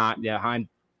just did not. Heim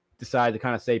decided to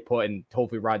kind of stay put and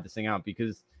hopefully ride this thing out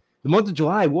because the month of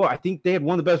July, I think they had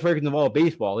one of the best records of all of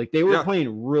baseball. Like they were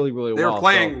playing really, really well. They were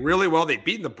playing really well. They'd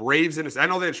beaten the Braves I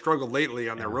know they had struggled lately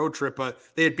on their road trip, but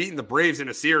they had beaten the Braves in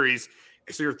a series.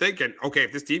 So you're thinking, okay,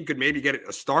 if this team could maybe get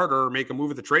a starter or make a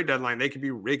move at the trade deadline, they could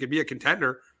be a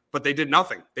contender. But they did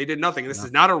nothing. This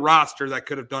is not a roster that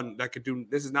could do.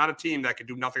 This is not a team that could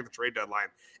do nothing at the trade deadline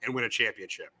and win a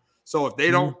championship. So if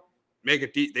they don't make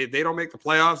it, they don't make the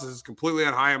playoffs. This is completely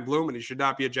on Chaim Bloom, and he should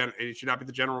not be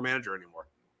the general manager anymore.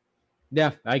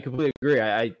 Yeah, I completely agree.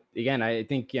 I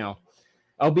think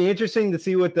it'll be interesting to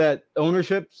see what that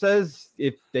ownership says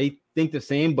if they think the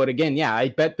same. But again, yeah, I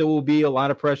bet there will be a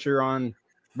lot of pressure on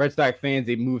Red Sox fans.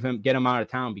 They get him out of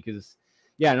town because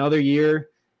another year.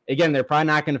 Again, they're probably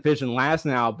not going to finish in last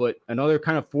now, but another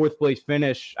kind of fourth place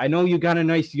finish. I know you got a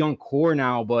nice young core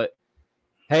now, but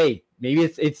hey, maybe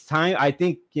it's time. I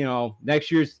think,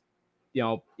 next year's,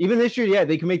 even this year,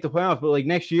 they can make the playoffs, but like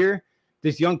next year,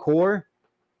 this young core,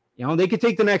 they could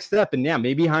take the next step. And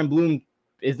maybe Chaim Bloom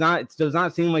does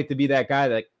not seem like to be that guy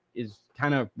that is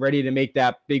kind of ready to make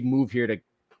that big move here to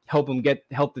help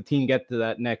the team get to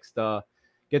that next,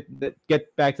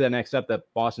 get back to that next step that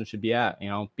Boston should be at,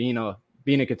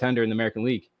 being a contender in the American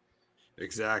League.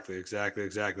 Exactly.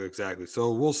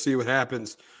 So we'll see what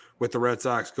happens with the Red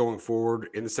Sox going forward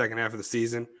in the second half of the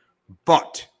season.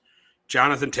 But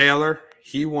Jonathan Taylor,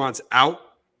 he wants out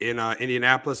in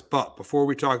Indianapolis. But before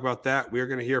we talk about that, we're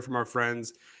going to hear from our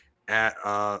friends at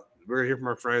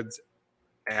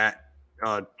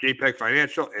JPEG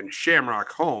Financial and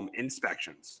Shamrock Home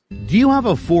Inspections. Do you have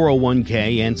a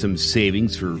 401k and some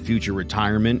savings for future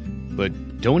retirement,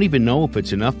 but don't even know if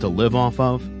it's enough to live off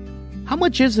of? How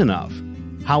much is enough?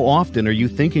 How often are you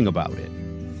thinking about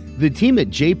it? The team at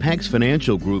JPEX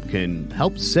Financial Group can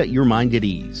help set your mind at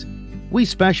ease. We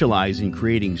specialize in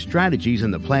creating strategies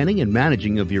in the planning and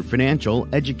managing of your financial,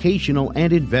 educational,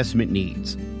 and investment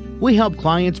needs. We help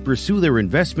clients pursue their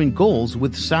investment goals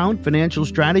with sound financial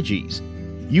strategies.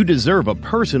 You deserve a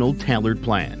personal, tailored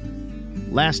plan.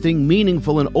 Lasting,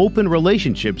 meaningful, and open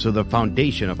relationships are the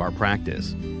foundation of our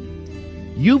practice.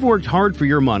 You've worked hard for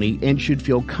your money and should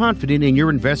feel confident in your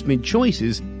investment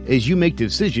choices as you make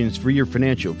decisions for your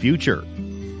financial future.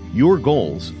 Your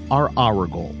goals are our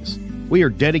goals. We are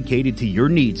dedicated to your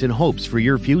needs and hopes for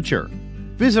your future.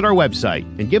 Visit our website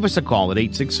and give us a call at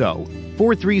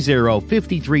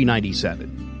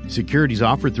 860-430-5397. Securities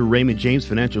offered through Raymond James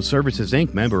Financial Services,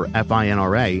 Inc., member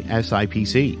FINRA,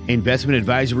 SIPC. Investment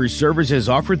advisory services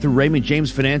offered through Raymond James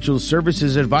Financial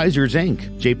Services Advisors,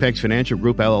 Inc. JPEX Financial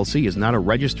Group, LLC is not a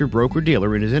registered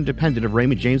broker-dealer and is independent of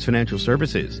Raymond James Financial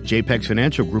Services. JPEX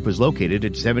Financial Group is located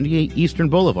at 78 Eastern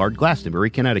Boulevard, Glastonbury,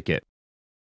 Connecticut.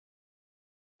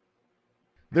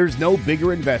 There's no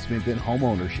bigger investment than home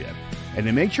ownership. And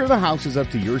to make sure the house is up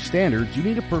to your standards, you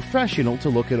need a professional to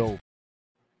look it over.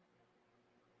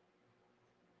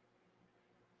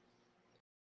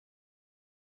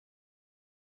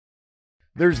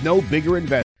 There's no bigger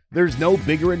investment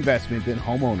than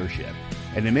home ownership.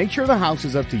 And to make sure the house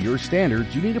is up to your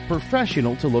standards, you need a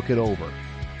professional to look it over.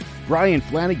 Brian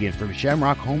Flanagan from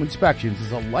Shamrock Home Inspections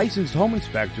is a licensed home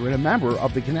inspector and a member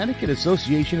of the Connecticut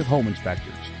Association of Home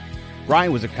Inspectors.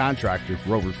 Brian was a contractor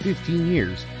for over 15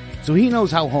 years, so he knows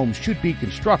how homes should be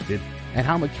constructed and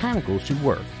how mechanicals should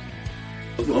work.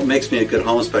 What makes me a good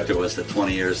home inspector was the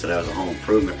 20 years that I was a home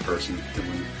improvement person,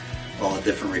 doing all the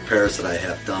different repairs that I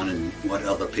have done and what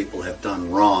other people have done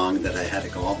wrong that I had to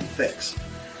go out and fix.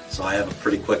 So I have a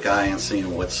pretty quick eye on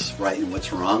seeing what's right and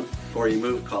what's wrong. Before you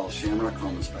move, call Shamrock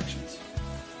Home Inspections.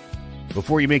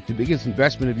 Before you make the biggest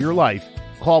investment of your life,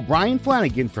 call Brian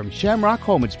Flanagan from Shamrock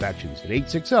Home Inspections at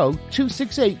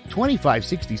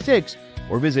 860-268-2566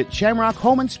 or visit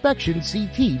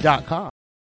shamrockhomeinspectionct.com.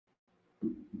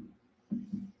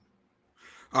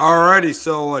 Alrighty,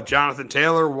 so Jonathan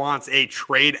Taylor wants a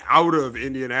trade out of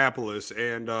Indianapolis,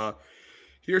 and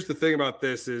here's the thing about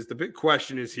this: is the big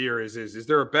question is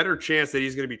there a better chance that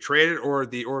he's going to be traded, or if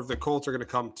the Colts are going to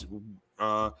come to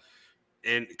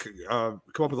come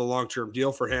up with a long-term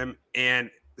deal for him? And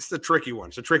this is a tricky one.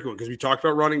 It's a tricky one because we talked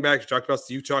about running backs,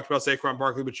 you talked about Saquon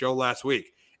Barkley with Joe last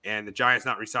week, and the Giants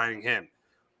not re-signing him,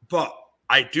 but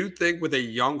I do think with a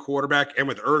young quarterback and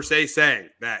with Irsay saying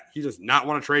that he does not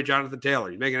want to trade Jonathan Taylor,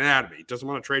 he's making it out of me. He doesn't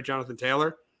want to trade Jonathan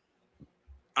Taylor.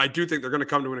 I do think they're going to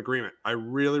come to an agreement. I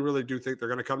really, really do think they're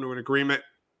going to come to an agreement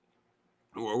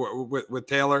with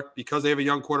Taylor because they have a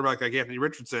young quarterback like Anthony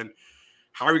Richardson.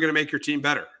 How are you going to make your team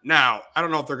better? Now, I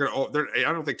don't know if they're going to.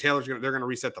 I don't think Taylor's going to. They're going to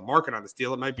reset the market on this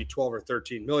deal. It might be 12 or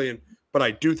 13 million, but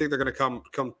I do think they're going to come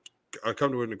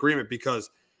to an agreement because.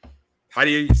 How do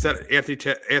you set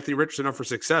Anthony Richardson up for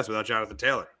success without Jonathan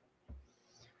Taylor?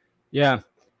 Yeah,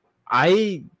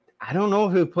 I don't know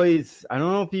if he plays. I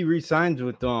don't know if he re-signs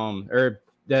with or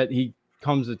that he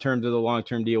comes to terms with a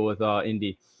long-term deal with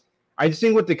Indy. I just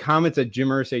think with the comments that Jim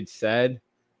Irsay said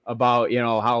about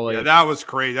how that was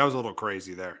crazy. That was a little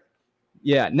crazy there.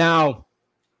 Yeah. Now,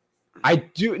 I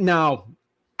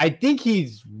think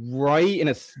he's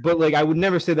right but I would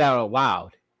never say that out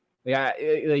loud.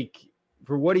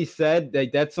 For what he said,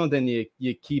 that's something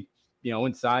you keep,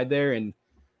 inside there. And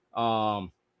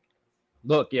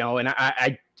look, and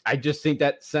I just think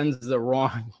that sends the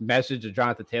wrong message to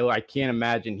Jonathan Taylor. I can't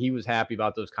imagine he was happy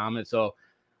about those comments. So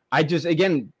I just,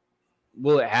 again,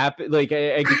 will it happen? I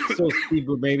could still see,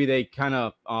 but maybe they kind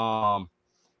of,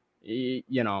 they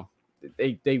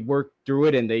work through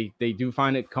it and they do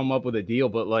come up with a deal.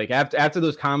 But after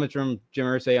those comments from Jim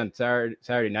Irsay on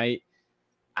Saturday night,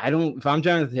 if I'm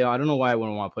Jonathan Taylor, I don't know why I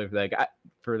wouldn't want to play for that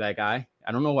guy.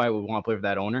 I don't know why I would want to play for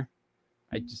that owner.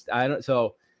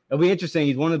 So it'll be interesting.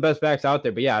 He's one of the best backs out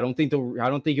there, but yeah, I don't think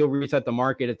he'll reset the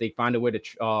market if they find a way to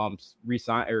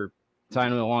re-sign or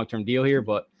sign him a long-term deal here.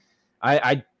 But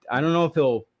I don't know if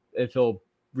he'll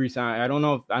re-sign. I don't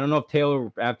know if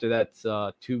Taylor after that's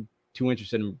too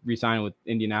interested in re-signing with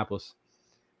Indianapolis.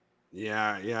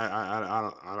 Yeah,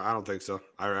 I don't think so.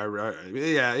 I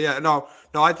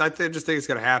just think it's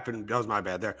gonna happen. That was my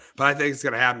bad there, but I think it's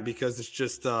gonna happen because it's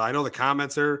just I know the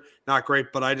comments are not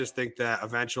great, but I just think that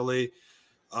eventually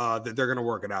that they're gonna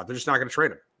work it out. They're just not gonna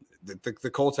trade him. The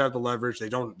Colts have the leverage. They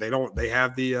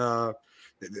have the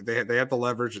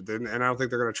leverage, and I don't think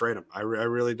they're gonna trade him. I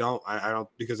really don't. I don't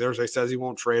because Irsay says he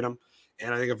won't trade him.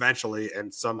 And I think eventually,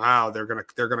 and somehow, they're gonna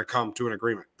come to an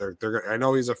agreement. I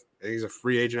know he's a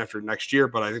free agent after next year,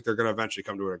 but I think they're gonna eventually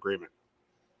come to an agreement.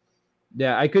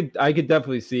 Yeah, I could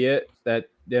definitely see it that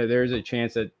there's a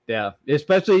chance that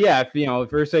especially if if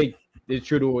Irsay is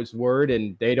true to his word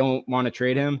and they don't want to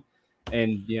trade him,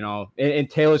 and and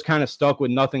Taylor's kind of stuck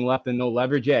with nothing left and no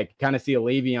leverage. Yeah, I could kind of see a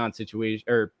Le'Veon situation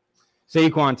or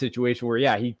Saquon situation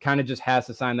where he kind of just has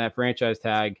to sign that franchise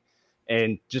tag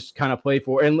and just kind of play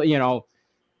for and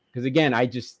because again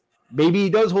maybe he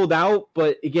does hold out,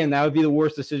 but again that would be the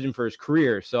worst decision for his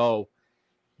career. So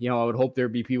I would hope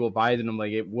there'd be people advising him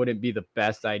like it wouldn't be the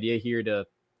best idea here to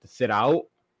sit out.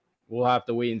 We'll have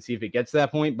to wait and see if it gets to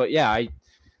that point. But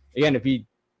if he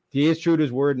is true to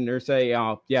his word and Irsay,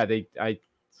 I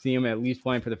see him at least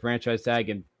playing for the franchise tag,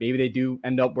 and maybe they do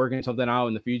end up working something out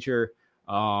in the future.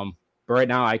 But right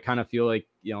now, I kind of feel like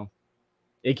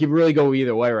it could really go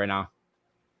either way right now.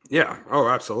 Yeah. Oh,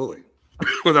 absolutely.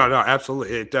 No,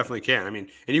 absolutely. It definitely can. I mean,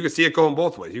 and you could see it going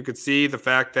both ways. You could see the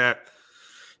fact that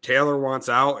Taylor wants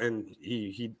out and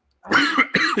he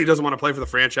he doesn't want to play for the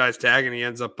franchise tag, and he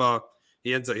ends up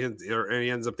they end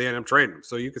up trading him.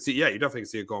 So you could see, you definitely can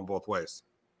see it going both ways.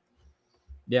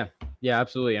 Yeah,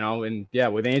 absolutely. And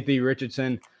with Anthony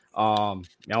Richardson,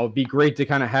 it'd be great to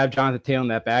kind of have Jonathan Taylor in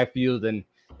that backfield. And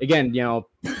again,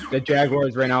 the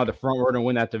Jaguars right now are the front runner to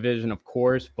win that division, of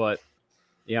course, but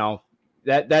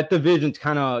that division's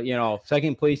kind of,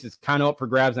 second place is kind of up for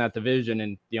grabs in that division.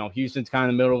 And, Houston's kind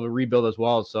of in the middle of a rebuild as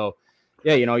well. So,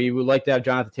 you would like to have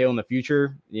Jonathan Taylor in the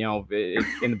future, in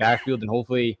the backfield. And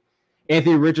hopefully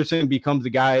Anthony Richardson becomes the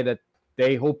guy that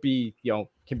they hope he,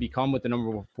 can become with the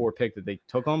number 4 pick that they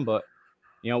took him. But,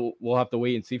 we'll have to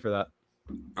wait and see for that.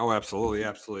 Oh, absolutely.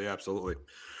 Absolutely. Absolutely.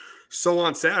 So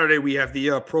on Saturday, we have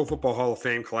the Pro Football Hall of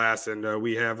Fame class, and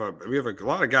we have a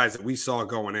lot of guys that we saw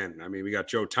going in. I mean, we got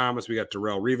Joe Thomas, we got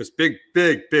Darrelle Revis. Big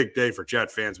day for Jet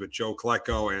fans with Joe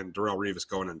Klecko and Darrelle Revis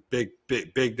going in. Big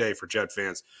day for Jet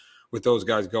fans with those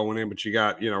guys going in. But you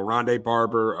got, Rondé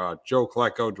Barber, Joe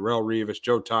Klecko, Darrelle Revis,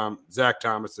 Zach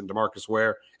Thomas, and DeMarcus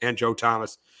Ware, and Joe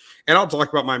Thomas. And I'll talk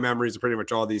about my memories of pretty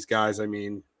much all these guys. I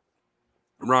mean,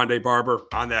 Rondé Barber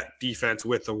on that defense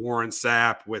with the Warren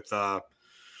Sapp, with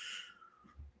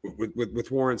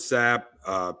Warren Sapp,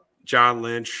 John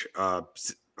Lynch,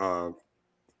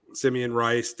 Simeon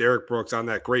Rice, Derek Brooks on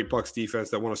that great Bucs defense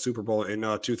that won a Super Bowl in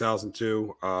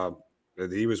 2002.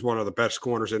 He was one of the best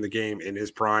corners in the game in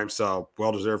his prime, so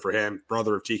well-deserved for him.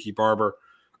 Brother of Tiki Barber.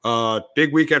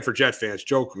 Big weekend for Jet fans.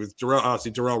 Joke with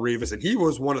Darrelle Revis, and he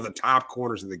was one of the top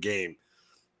corners in the game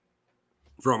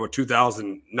from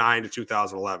 2009 to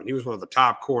 2011. He was one of the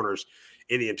top corners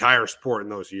in the entire sport in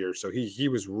those years. So he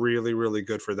was really, really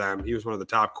good for them. He was one of the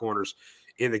top corners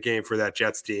in the game for that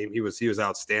Jets team. He was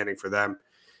outstanding for them.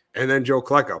 And then Joe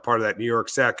Klecko, part of that New York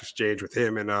sack exchange with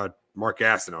him and Mark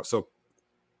Gastineau. So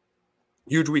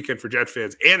huge weekend for Jet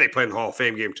fans. And they played in the Hall of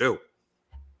Fame game too.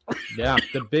 Yeah,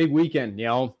 the big weekend.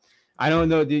 I don't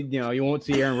know. You won't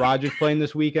see Aaron Rodgers playing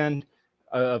this weekend,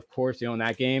 of course, in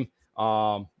that game.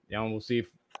 We'll see if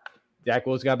Dak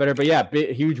Willis got better. But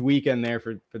huge weekend there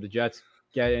for the Jets.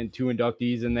 Getting 2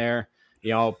 inductees in there.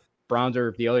 Browns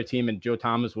are the other team, and Joe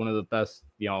Thomas, one of the best,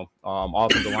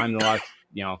 offensive linemen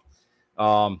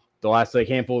the last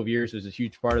handful of years, was a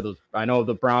huge part of those. I know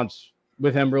the Browns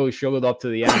with him really struggled up to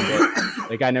the end, but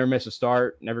the guy never missed a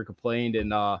start, never complained,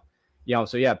 and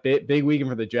big weekend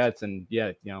for the Jets, and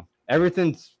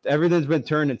everything's been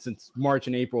turning since March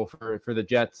and April for the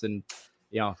Jets, and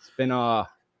it's been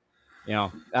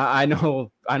I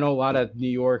know a lot of New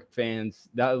York fans,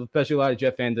 especially a lot of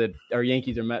Jet fans that are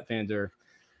Yankees or Met fans, are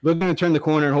looking to turn the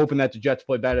corner and hoping that the Jets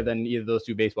play better than either of those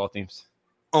 2 baseball teams.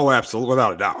 Oh, absolutely,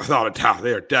 without a doubt,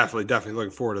 they are definitely looking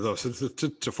forward to those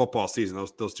to football season.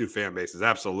 Those 2 fan bases,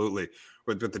 absolutely.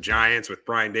 With the Giants, with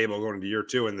Brian Daboll going into year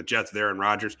 2, and the Jets there and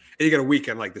Rodgers, and you got a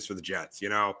weekend like this for the Jets.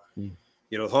 The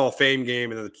Hall of Fame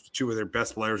game, and then the 2 of their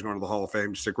best players going to the Hall of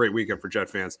Fame. Just a great weekend for Jet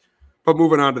fans. But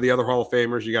moving on to the other Hall of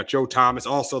Famers, you got Joe Thomas,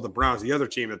 also the Browns, the other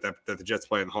team that the Jets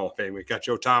play in the Hall of Fame. We got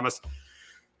Joe Thomas.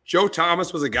 Joe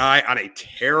Thomas was a guy on a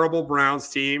terrible Browns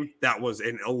team that was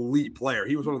an elite player.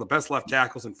 He was one of the best left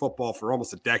tackles in football for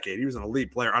almost a decade. He was an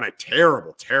elite player on a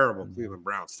terrible Cleveland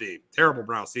Browns team. Terrible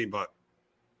Browns team, but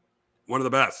one of the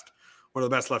best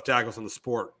left tackles in the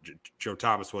sport. Joe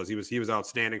Thomas was. He was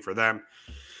outstanding for them.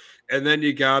 And then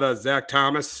you got Zach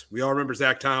Thomas. We all remember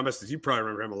Zach Thomas. You probably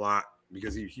remember him a lot,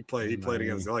 because he played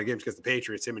against a lot of games against the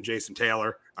Patriots, him and Jason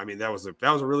Taylor. I mean, that was a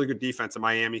really good defense in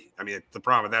Miami. I mean, the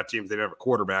problem with that team is they didn't have a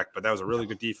quarterback, but that was a really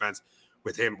good defense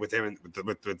with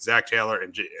Zach Taylor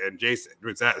and Jason,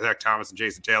 with Zach Thomas and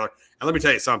Jason Taylor. And let me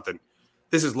tell you something.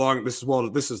 This is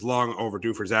long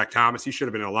overdue for Zach Thomas. He should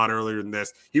have been a lot earlier than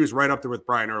this. He was right up there with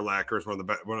Brian Urlacher as one of the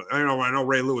best. I know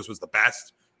Ray Lewis was the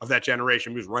best of that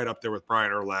generation. He was right up there with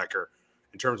Brian Urlacher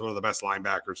in terms of one of the best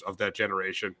linebackers of that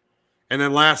generation. And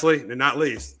then lastly, and not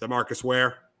least, DeMarcus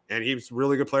Ware. And he was a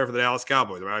really good player for the Dallas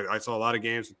Cowboys. I saw a lot of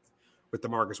games with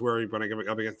DeMarcus Ware going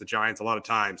up against the Giants a lot of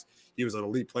times. He was an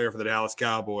elite player for the Dallas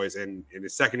Cowboys. And in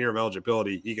his second year of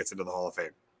eligibility, he gets into the Hall of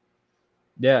Fame.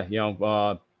 Yeah,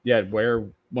 Ware,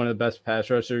 one of the best pass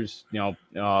rushers,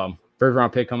 third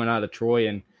round pick coming out of Troy,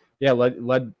 and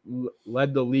led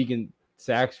the league in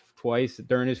sacks twice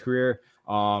during his career.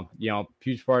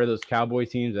 Huge part of those Cowboy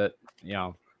teams that,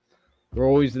 we're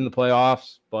always in the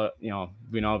playoffs, but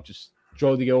just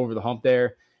struggled to get over the hump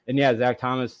there. And Zach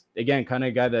Thomas, again, kind of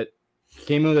a guy that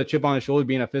came in with a chip on his shoulder,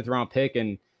 being a 5th round pick,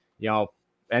 and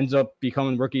ends up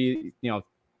becoming the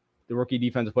rookie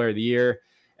defensive player of the year.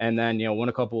 And then, won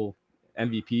a couple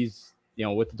MVPs,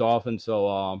 with the Dolphins.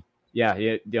 So,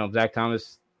 Zach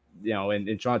Thomas,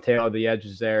 and Sean Taylor, the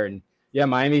edges there. And,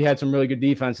 Miami had some really good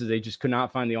defenses. They just could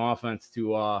not find the offense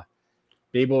to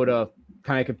be able to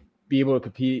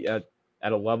compete at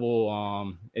a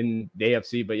level in the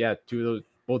AFC. But,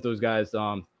 both those guys,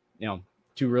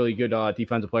 two really good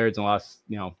defensive players in the last,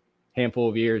 handful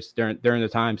of years during the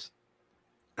times.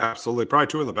 Absolutely. Probably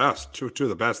two of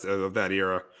the best of that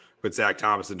era, with Zach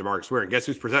Thomas and DeMarcus Ware. And guess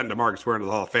who's presenting DeMarcus Ware into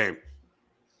the Hall of Fame?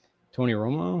 Tony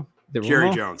Romo?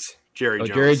 Jerry Jones. Jerry Jones.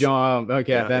 Jerry Jones.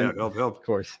 Okay, of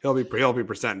course. He'll be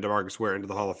presenting DeMarcus Ware into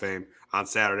the Hall of Fame on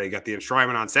Saturday. Got the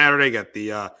enshrinement on Saturday. Got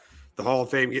the Hall of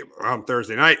Fame on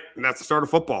Thursday night, and that's the start of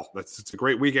football. It's a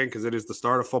great weekend because it is the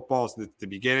start of football. It's the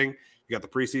beginning. You got the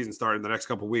preseason starting in the next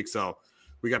couple of weeks, so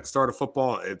we got the start of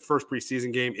football. The first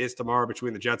preseason game is tomorrow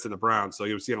between the Jets and the Browns. So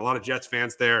you'll see a lot of Jets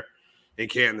fans there in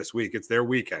Canton this week. It's their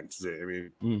weekend.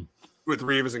 I mean, with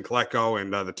Reeves and Klecko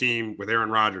and the team with Aaron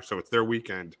Rodgers. So it's their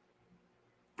weekend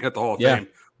at the Hall of Fame.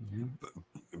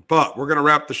 But we're going to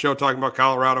wrap the show talking about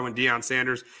Colorado and Deion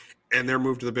Sanders and their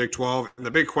move to the Big 12. And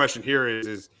the big question here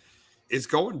is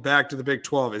going back to the Big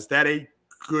 12. Is that a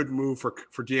good move for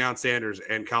Deion Sanders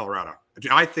and Colorado?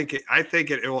 I think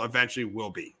it will eventually will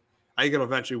be. I think it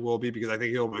eventually will be because I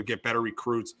think he'll get better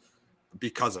recruits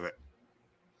because of it.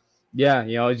 Yeah,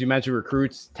 as you mentioned,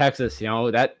 recruits, Texas,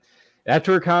 that's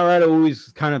where Colorado always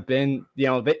kind of been,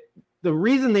 the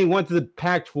reason they went to the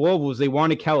Pac-12 was they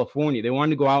wanted California. They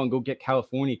wanted to go out and go get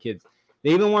California kids.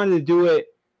 They even wanted to do it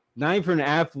not even for an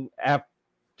athlete,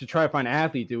 to try to find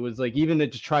athletes. It was like even to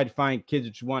just try to find kids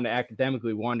that wanted to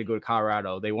academically wanted to go to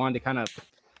Colorado. They wanted to kind of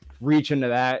reach into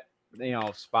that,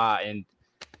 spot. And,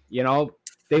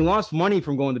 they lost money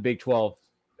from going to the Big 12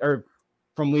 or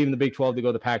from leaving the Big 12 to go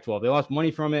to the Pac-12. They lost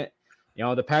money from it.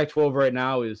 The Pac-12 right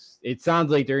now it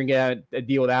sounds like they're going to get a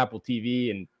deal with Apple TV.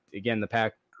 And again, the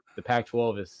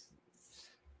Pac-12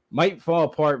 might fall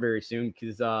apart very soon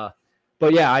because,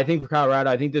 but I think for Colorado,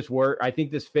 I think this works. I think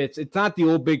this fits. It's not the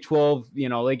old Big 12,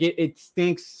 it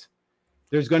stinks.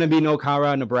 There's going to be no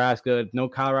Colorado, Nebraska, no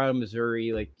Colorado,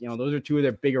 Missouri. Those are two of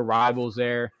their bigger rivals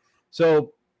there.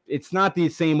 So it's not the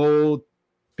same old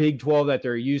Big 12 that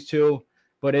they're used to,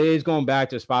 but it is going back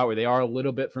to a spot where they are a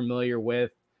little bit familiar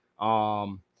with.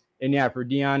 For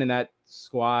Deion and that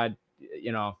squad,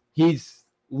 he's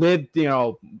lived,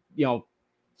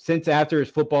 since after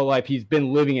his football life, he's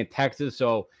been living in Texas.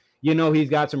 So, he's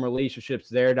got some relationships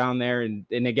down there. And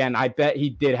again, I bet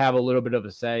he did have a little bit of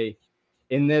a say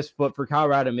in this, but for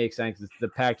Colorado, it makes sense. It's the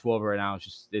Pac-12 right now.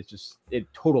 It's just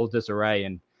total disarray.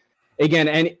 And again,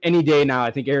 any day now, I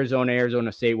think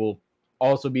Arizona State will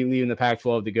also be leaving the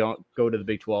Pac-12 to go to the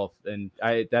Big 12. And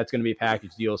that's going to be a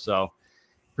package deal. So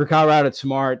for Colorado, it's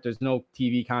smart. There's no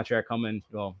TV contract coming.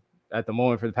 Well, at the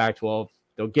moment for the Pac-12,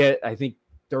 they'll get, I think,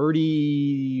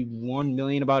 $31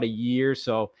 million about a year.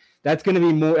 So that's going to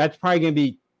be more. That's probably going to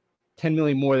be $10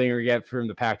 million more than you're going to get from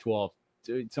the Pac-12.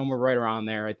 Somewhere right around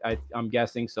there, I'm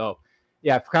guessing. So,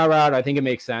 for Colorado, I think it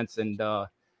makes sense. And,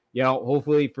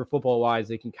 hopefully for football-wise,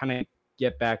 they can kind of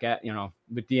get back at,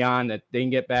 with Deion, that they can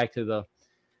get back to the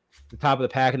top of the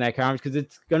pack in that conference because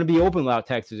it's going to be open without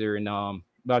Texas or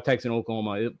about Texas and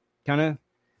Oklahoma. It kind of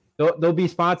there'll be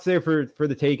spots there for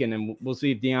the taking, and we'll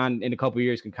see if Deion in a couple of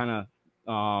years can kind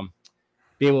of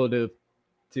be able to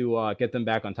get them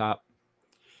back on top.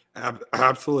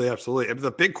 Absolutely. And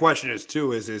the big question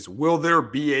is will there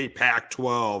be a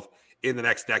Pac-12 in the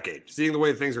next decade? Seeing the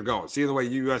way things are going, seeing the way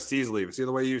USC's leaving, seeing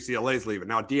the way UCLA's leaving,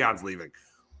 now Deion's leaving.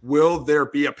 Will there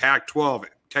be a Pac-12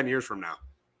 10 years from now?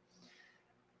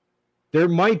 There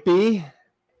might be.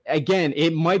 Again,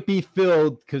 it might be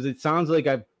filled because it sounds like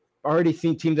I've already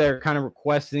seen teams that are kind of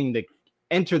requesting to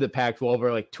enter the Pac-12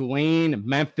 or like Tulane,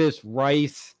 Memphis,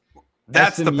 Rice.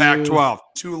 That's SMU. The Pac-12.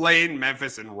 Tulane,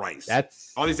 Memphis, and Rice.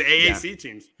 That's all these AAC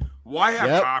teams. Why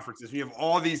have conferences? You have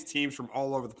all these teams from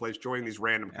all over the place joining these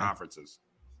random conferences.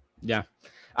 Yeah.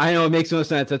 I know it makes no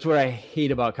sense. That's what I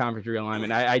hate about conference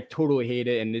realignment. I totally hate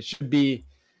it. And it should be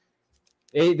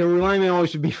the realignment always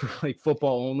should be for like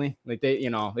football only. Like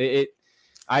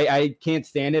I can't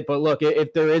stand it. But look,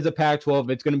 if there is a Pac-12,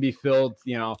 it's going to be filled,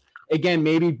 again,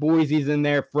 maybe Boise's in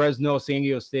there, Fresno, San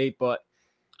Diego State, but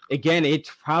again,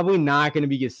 it's probably not going to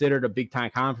be considered a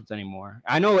big-time conference anymore.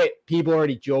 I know people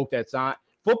already joked that's not.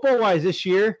 Football-wise this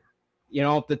year,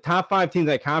 the top 5 teams in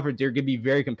that conference, they're going to be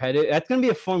very competitive. That's going to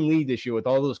be a fun league this year with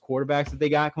all those quarterbacks that they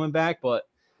got coming back. But,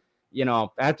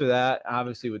 after that,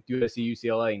 obviously with USC,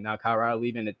 UCLA, and now Colorado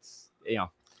leaving,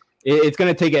 it's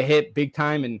going to take a hit big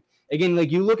time. And, again,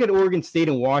 like you look at Oregon State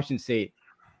and Washington State,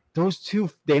 those two,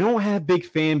 they don't have big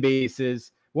fan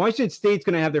bases. Washington State's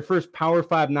going to have their first Power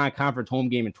 5 non-conference home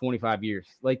game in 25 years.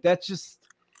 Like, that's just,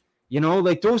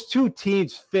 like those two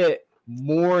teams fit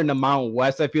more in the Mountain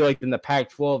West, I feel like, than the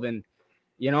Pac-12. And,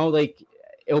 like,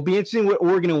 it'll be interesting what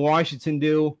Oregon and Washington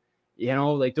do.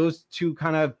 Like those two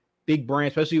kind of big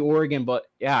brands, especially Oregon. But,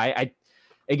 yeah,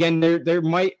 again, there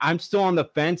might – I'm still on the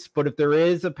fence. But if there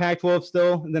is a Pac-12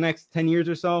 still in the next 10 years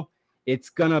or so, it's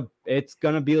gonna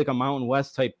be like a Mountain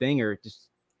West type thing, or just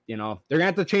they're gonna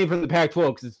have to change from the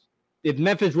Pac-12 because if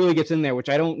Memphis really gets in there, which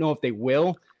I don't know if they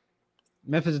will,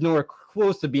 Memphis is nowhere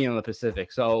close to being in the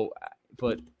Pacific. So,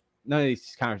 but none of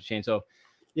these conferences change. So,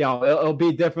 it'll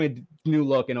be definitely a new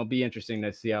look, and it'll be interesting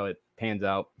to see how it pans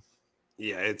out.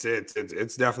 Yeah, it's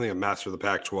definitely a mess for the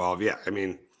Pac-12. Yeah, I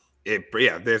mean, if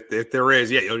there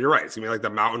is, you're right. It's gonna be like the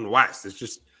Mountain West. It's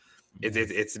just.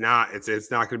 It's not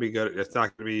going to be good. It's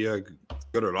not going to be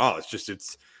good at all. It's just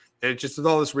with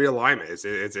all this realignment.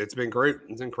 It's been great.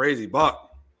 It's been crazy, but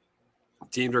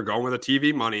teams are going where the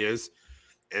TV money is,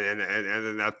 and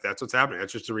that's what's happening.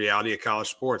 That's just the reality of college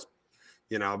sports.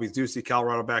 We do see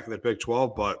Colorado back in the Big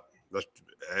 12, but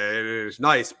it is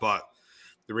nice. But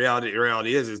the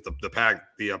reality is the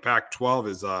Pac-12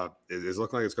 is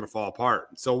looking like it's going to fall apart.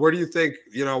 So where do you think,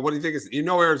 what do you think is,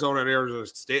 Arizona and Arizona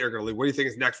State are going to leave? What do you think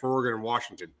is next for Oregon and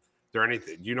Washington? Is there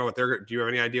anything, do you have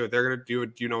any idea what they're going to do?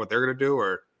 Do you know what they're going to do?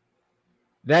 Or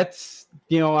that's,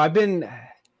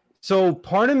 so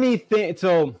part of me thinks,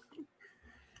 so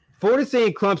Florida State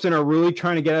and Clemson are really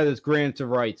trying to get out of this grant of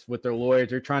rights with their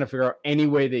lawyers. They're trying to figure out any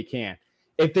way they can.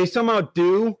 If they somehow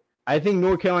do, I think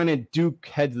North Carolina and Duke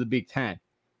head to the Big Ten.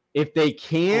 If they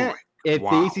can't, the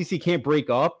ACC can't break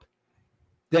up,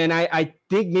 then I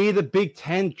think maybe the Big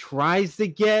Ten tries to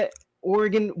get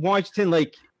Oregon, Washington.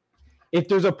 Like, if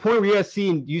there's a point where USC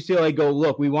and UCLA go,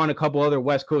 look, we want a couple other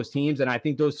West Coast teams, and I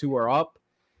think those two are up.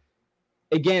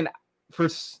 Again,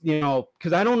 because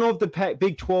I don't know if the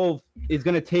Big 12 is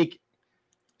going to take.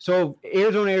 So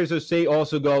Arizona State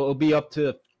also go. It'll be up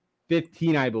to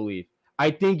 15, I believe.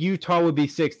 I think Utah would be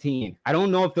 16. I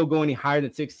don't know if they'll go any higher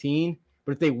than 16.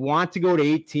 But if they want to go to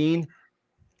 18,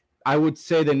 I would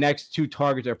say the next two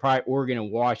targets are probably Oregon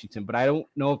and Washington. But I don't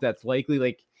know if that's likely.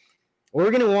 Like,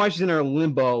 Oregon and Washington are in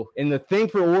limbo. And the thing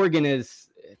for Oregon is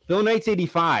Phil Knight's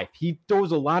 85. He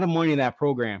throws a lot of money in that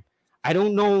program. I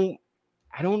don't know.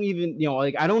 I don't even,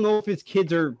 I don't know if his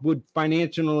kids would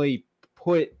financially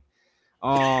put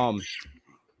as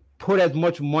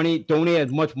much money, donate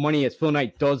as much money as Phil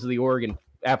Knight does to the Oregon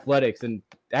athletics. And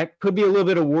that could be a little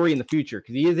bit of worry in the future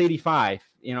because he is 85,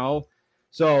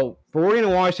 So for Oregon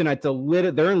and Washington,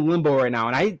 they're in limbo right now,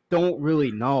 and I don't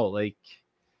really know. Like,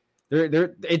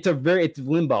 it's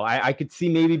limbo. I could see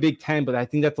maybe Big 10, but I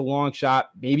think that's a long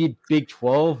shot. Maybe Big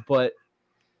 12, but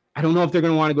I don't know if they're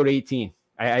going to want to go to 18.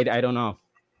 I don't know.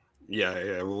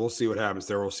 Yeah, we'll see what happens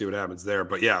there. We'll see what happens there.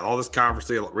 But yeah, all this conference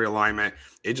realignment,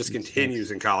 it just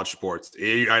continues in college sports.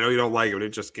 I know you don't like it, but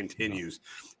it just continues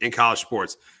in college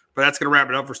sports. But that's going to wrap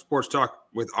it up for Sports Talk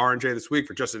with R&J this week.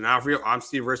 For Justin Alfrio, I'm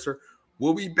Steve Risser.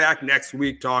 We'll be back next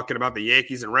week talking about the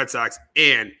Yankees and Red Sox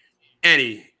and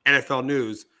any NFL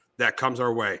news that comes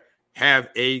our way. Have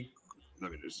a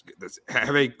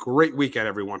great weekend,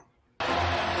 everyone.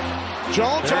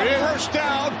 Jones on first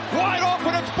down, wide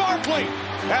open, it's Barkley.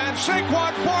 And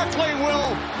Saquon Barkley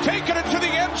will take it into the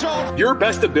end zone. Your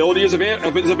best ability is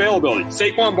availability.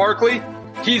 Saquon Barkley,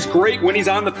 he's great when he's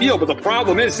on the field, but the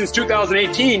problem is since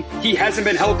 2018, he hasn't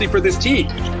been healthy for this team.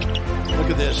 Look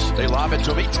at this. They lob it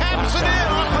to him. He taps it in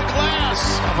off the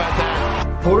glass. How about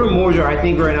that? Porter Moser, I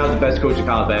think right now is the best coach in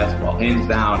college basketball, hands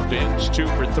down. Fins 2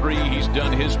 for 3. He's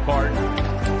done his part.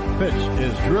 Pitch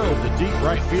is drilled to deep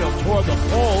right field toward the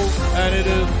pole, and it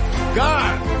is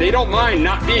gone. They don't mind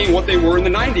not being what they were in the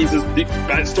 90s as the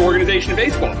best organization in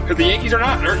baseball, because the Yankees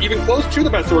aren't even close to the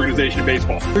best organization in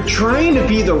baseball. They're trying to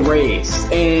be the Rays,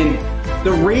 and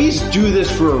the Rays do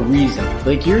this for a reason.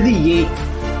 Like, you're the Yankees.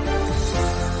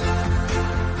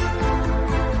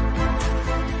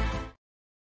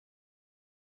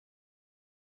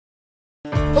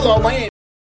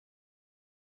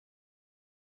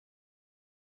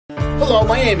 Hello,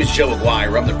 my name is Joe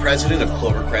Aguirre. I'm the president of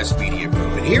Clovercrest Media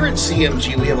Group. And here at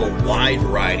CMG, we have a wide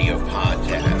variety of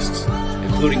podcasts,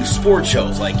 including sports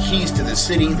shows like Keys to the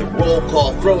City, The Roll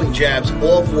Call, Throwing Jabs,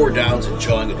 All Four Downs, and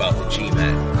Jawing About the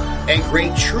G-Men. And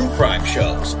great true crime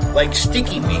shows like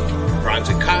Sticky Week, Crimes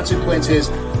and Consequences,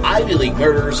 Ivy League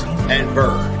Murders, and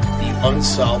Bird, the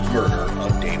unsolved murder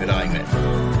of David Eichmann.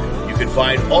 You can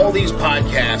find all these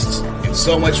podcasts and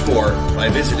so much more by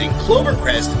visiting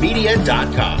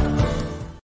clovercrestmedia.com.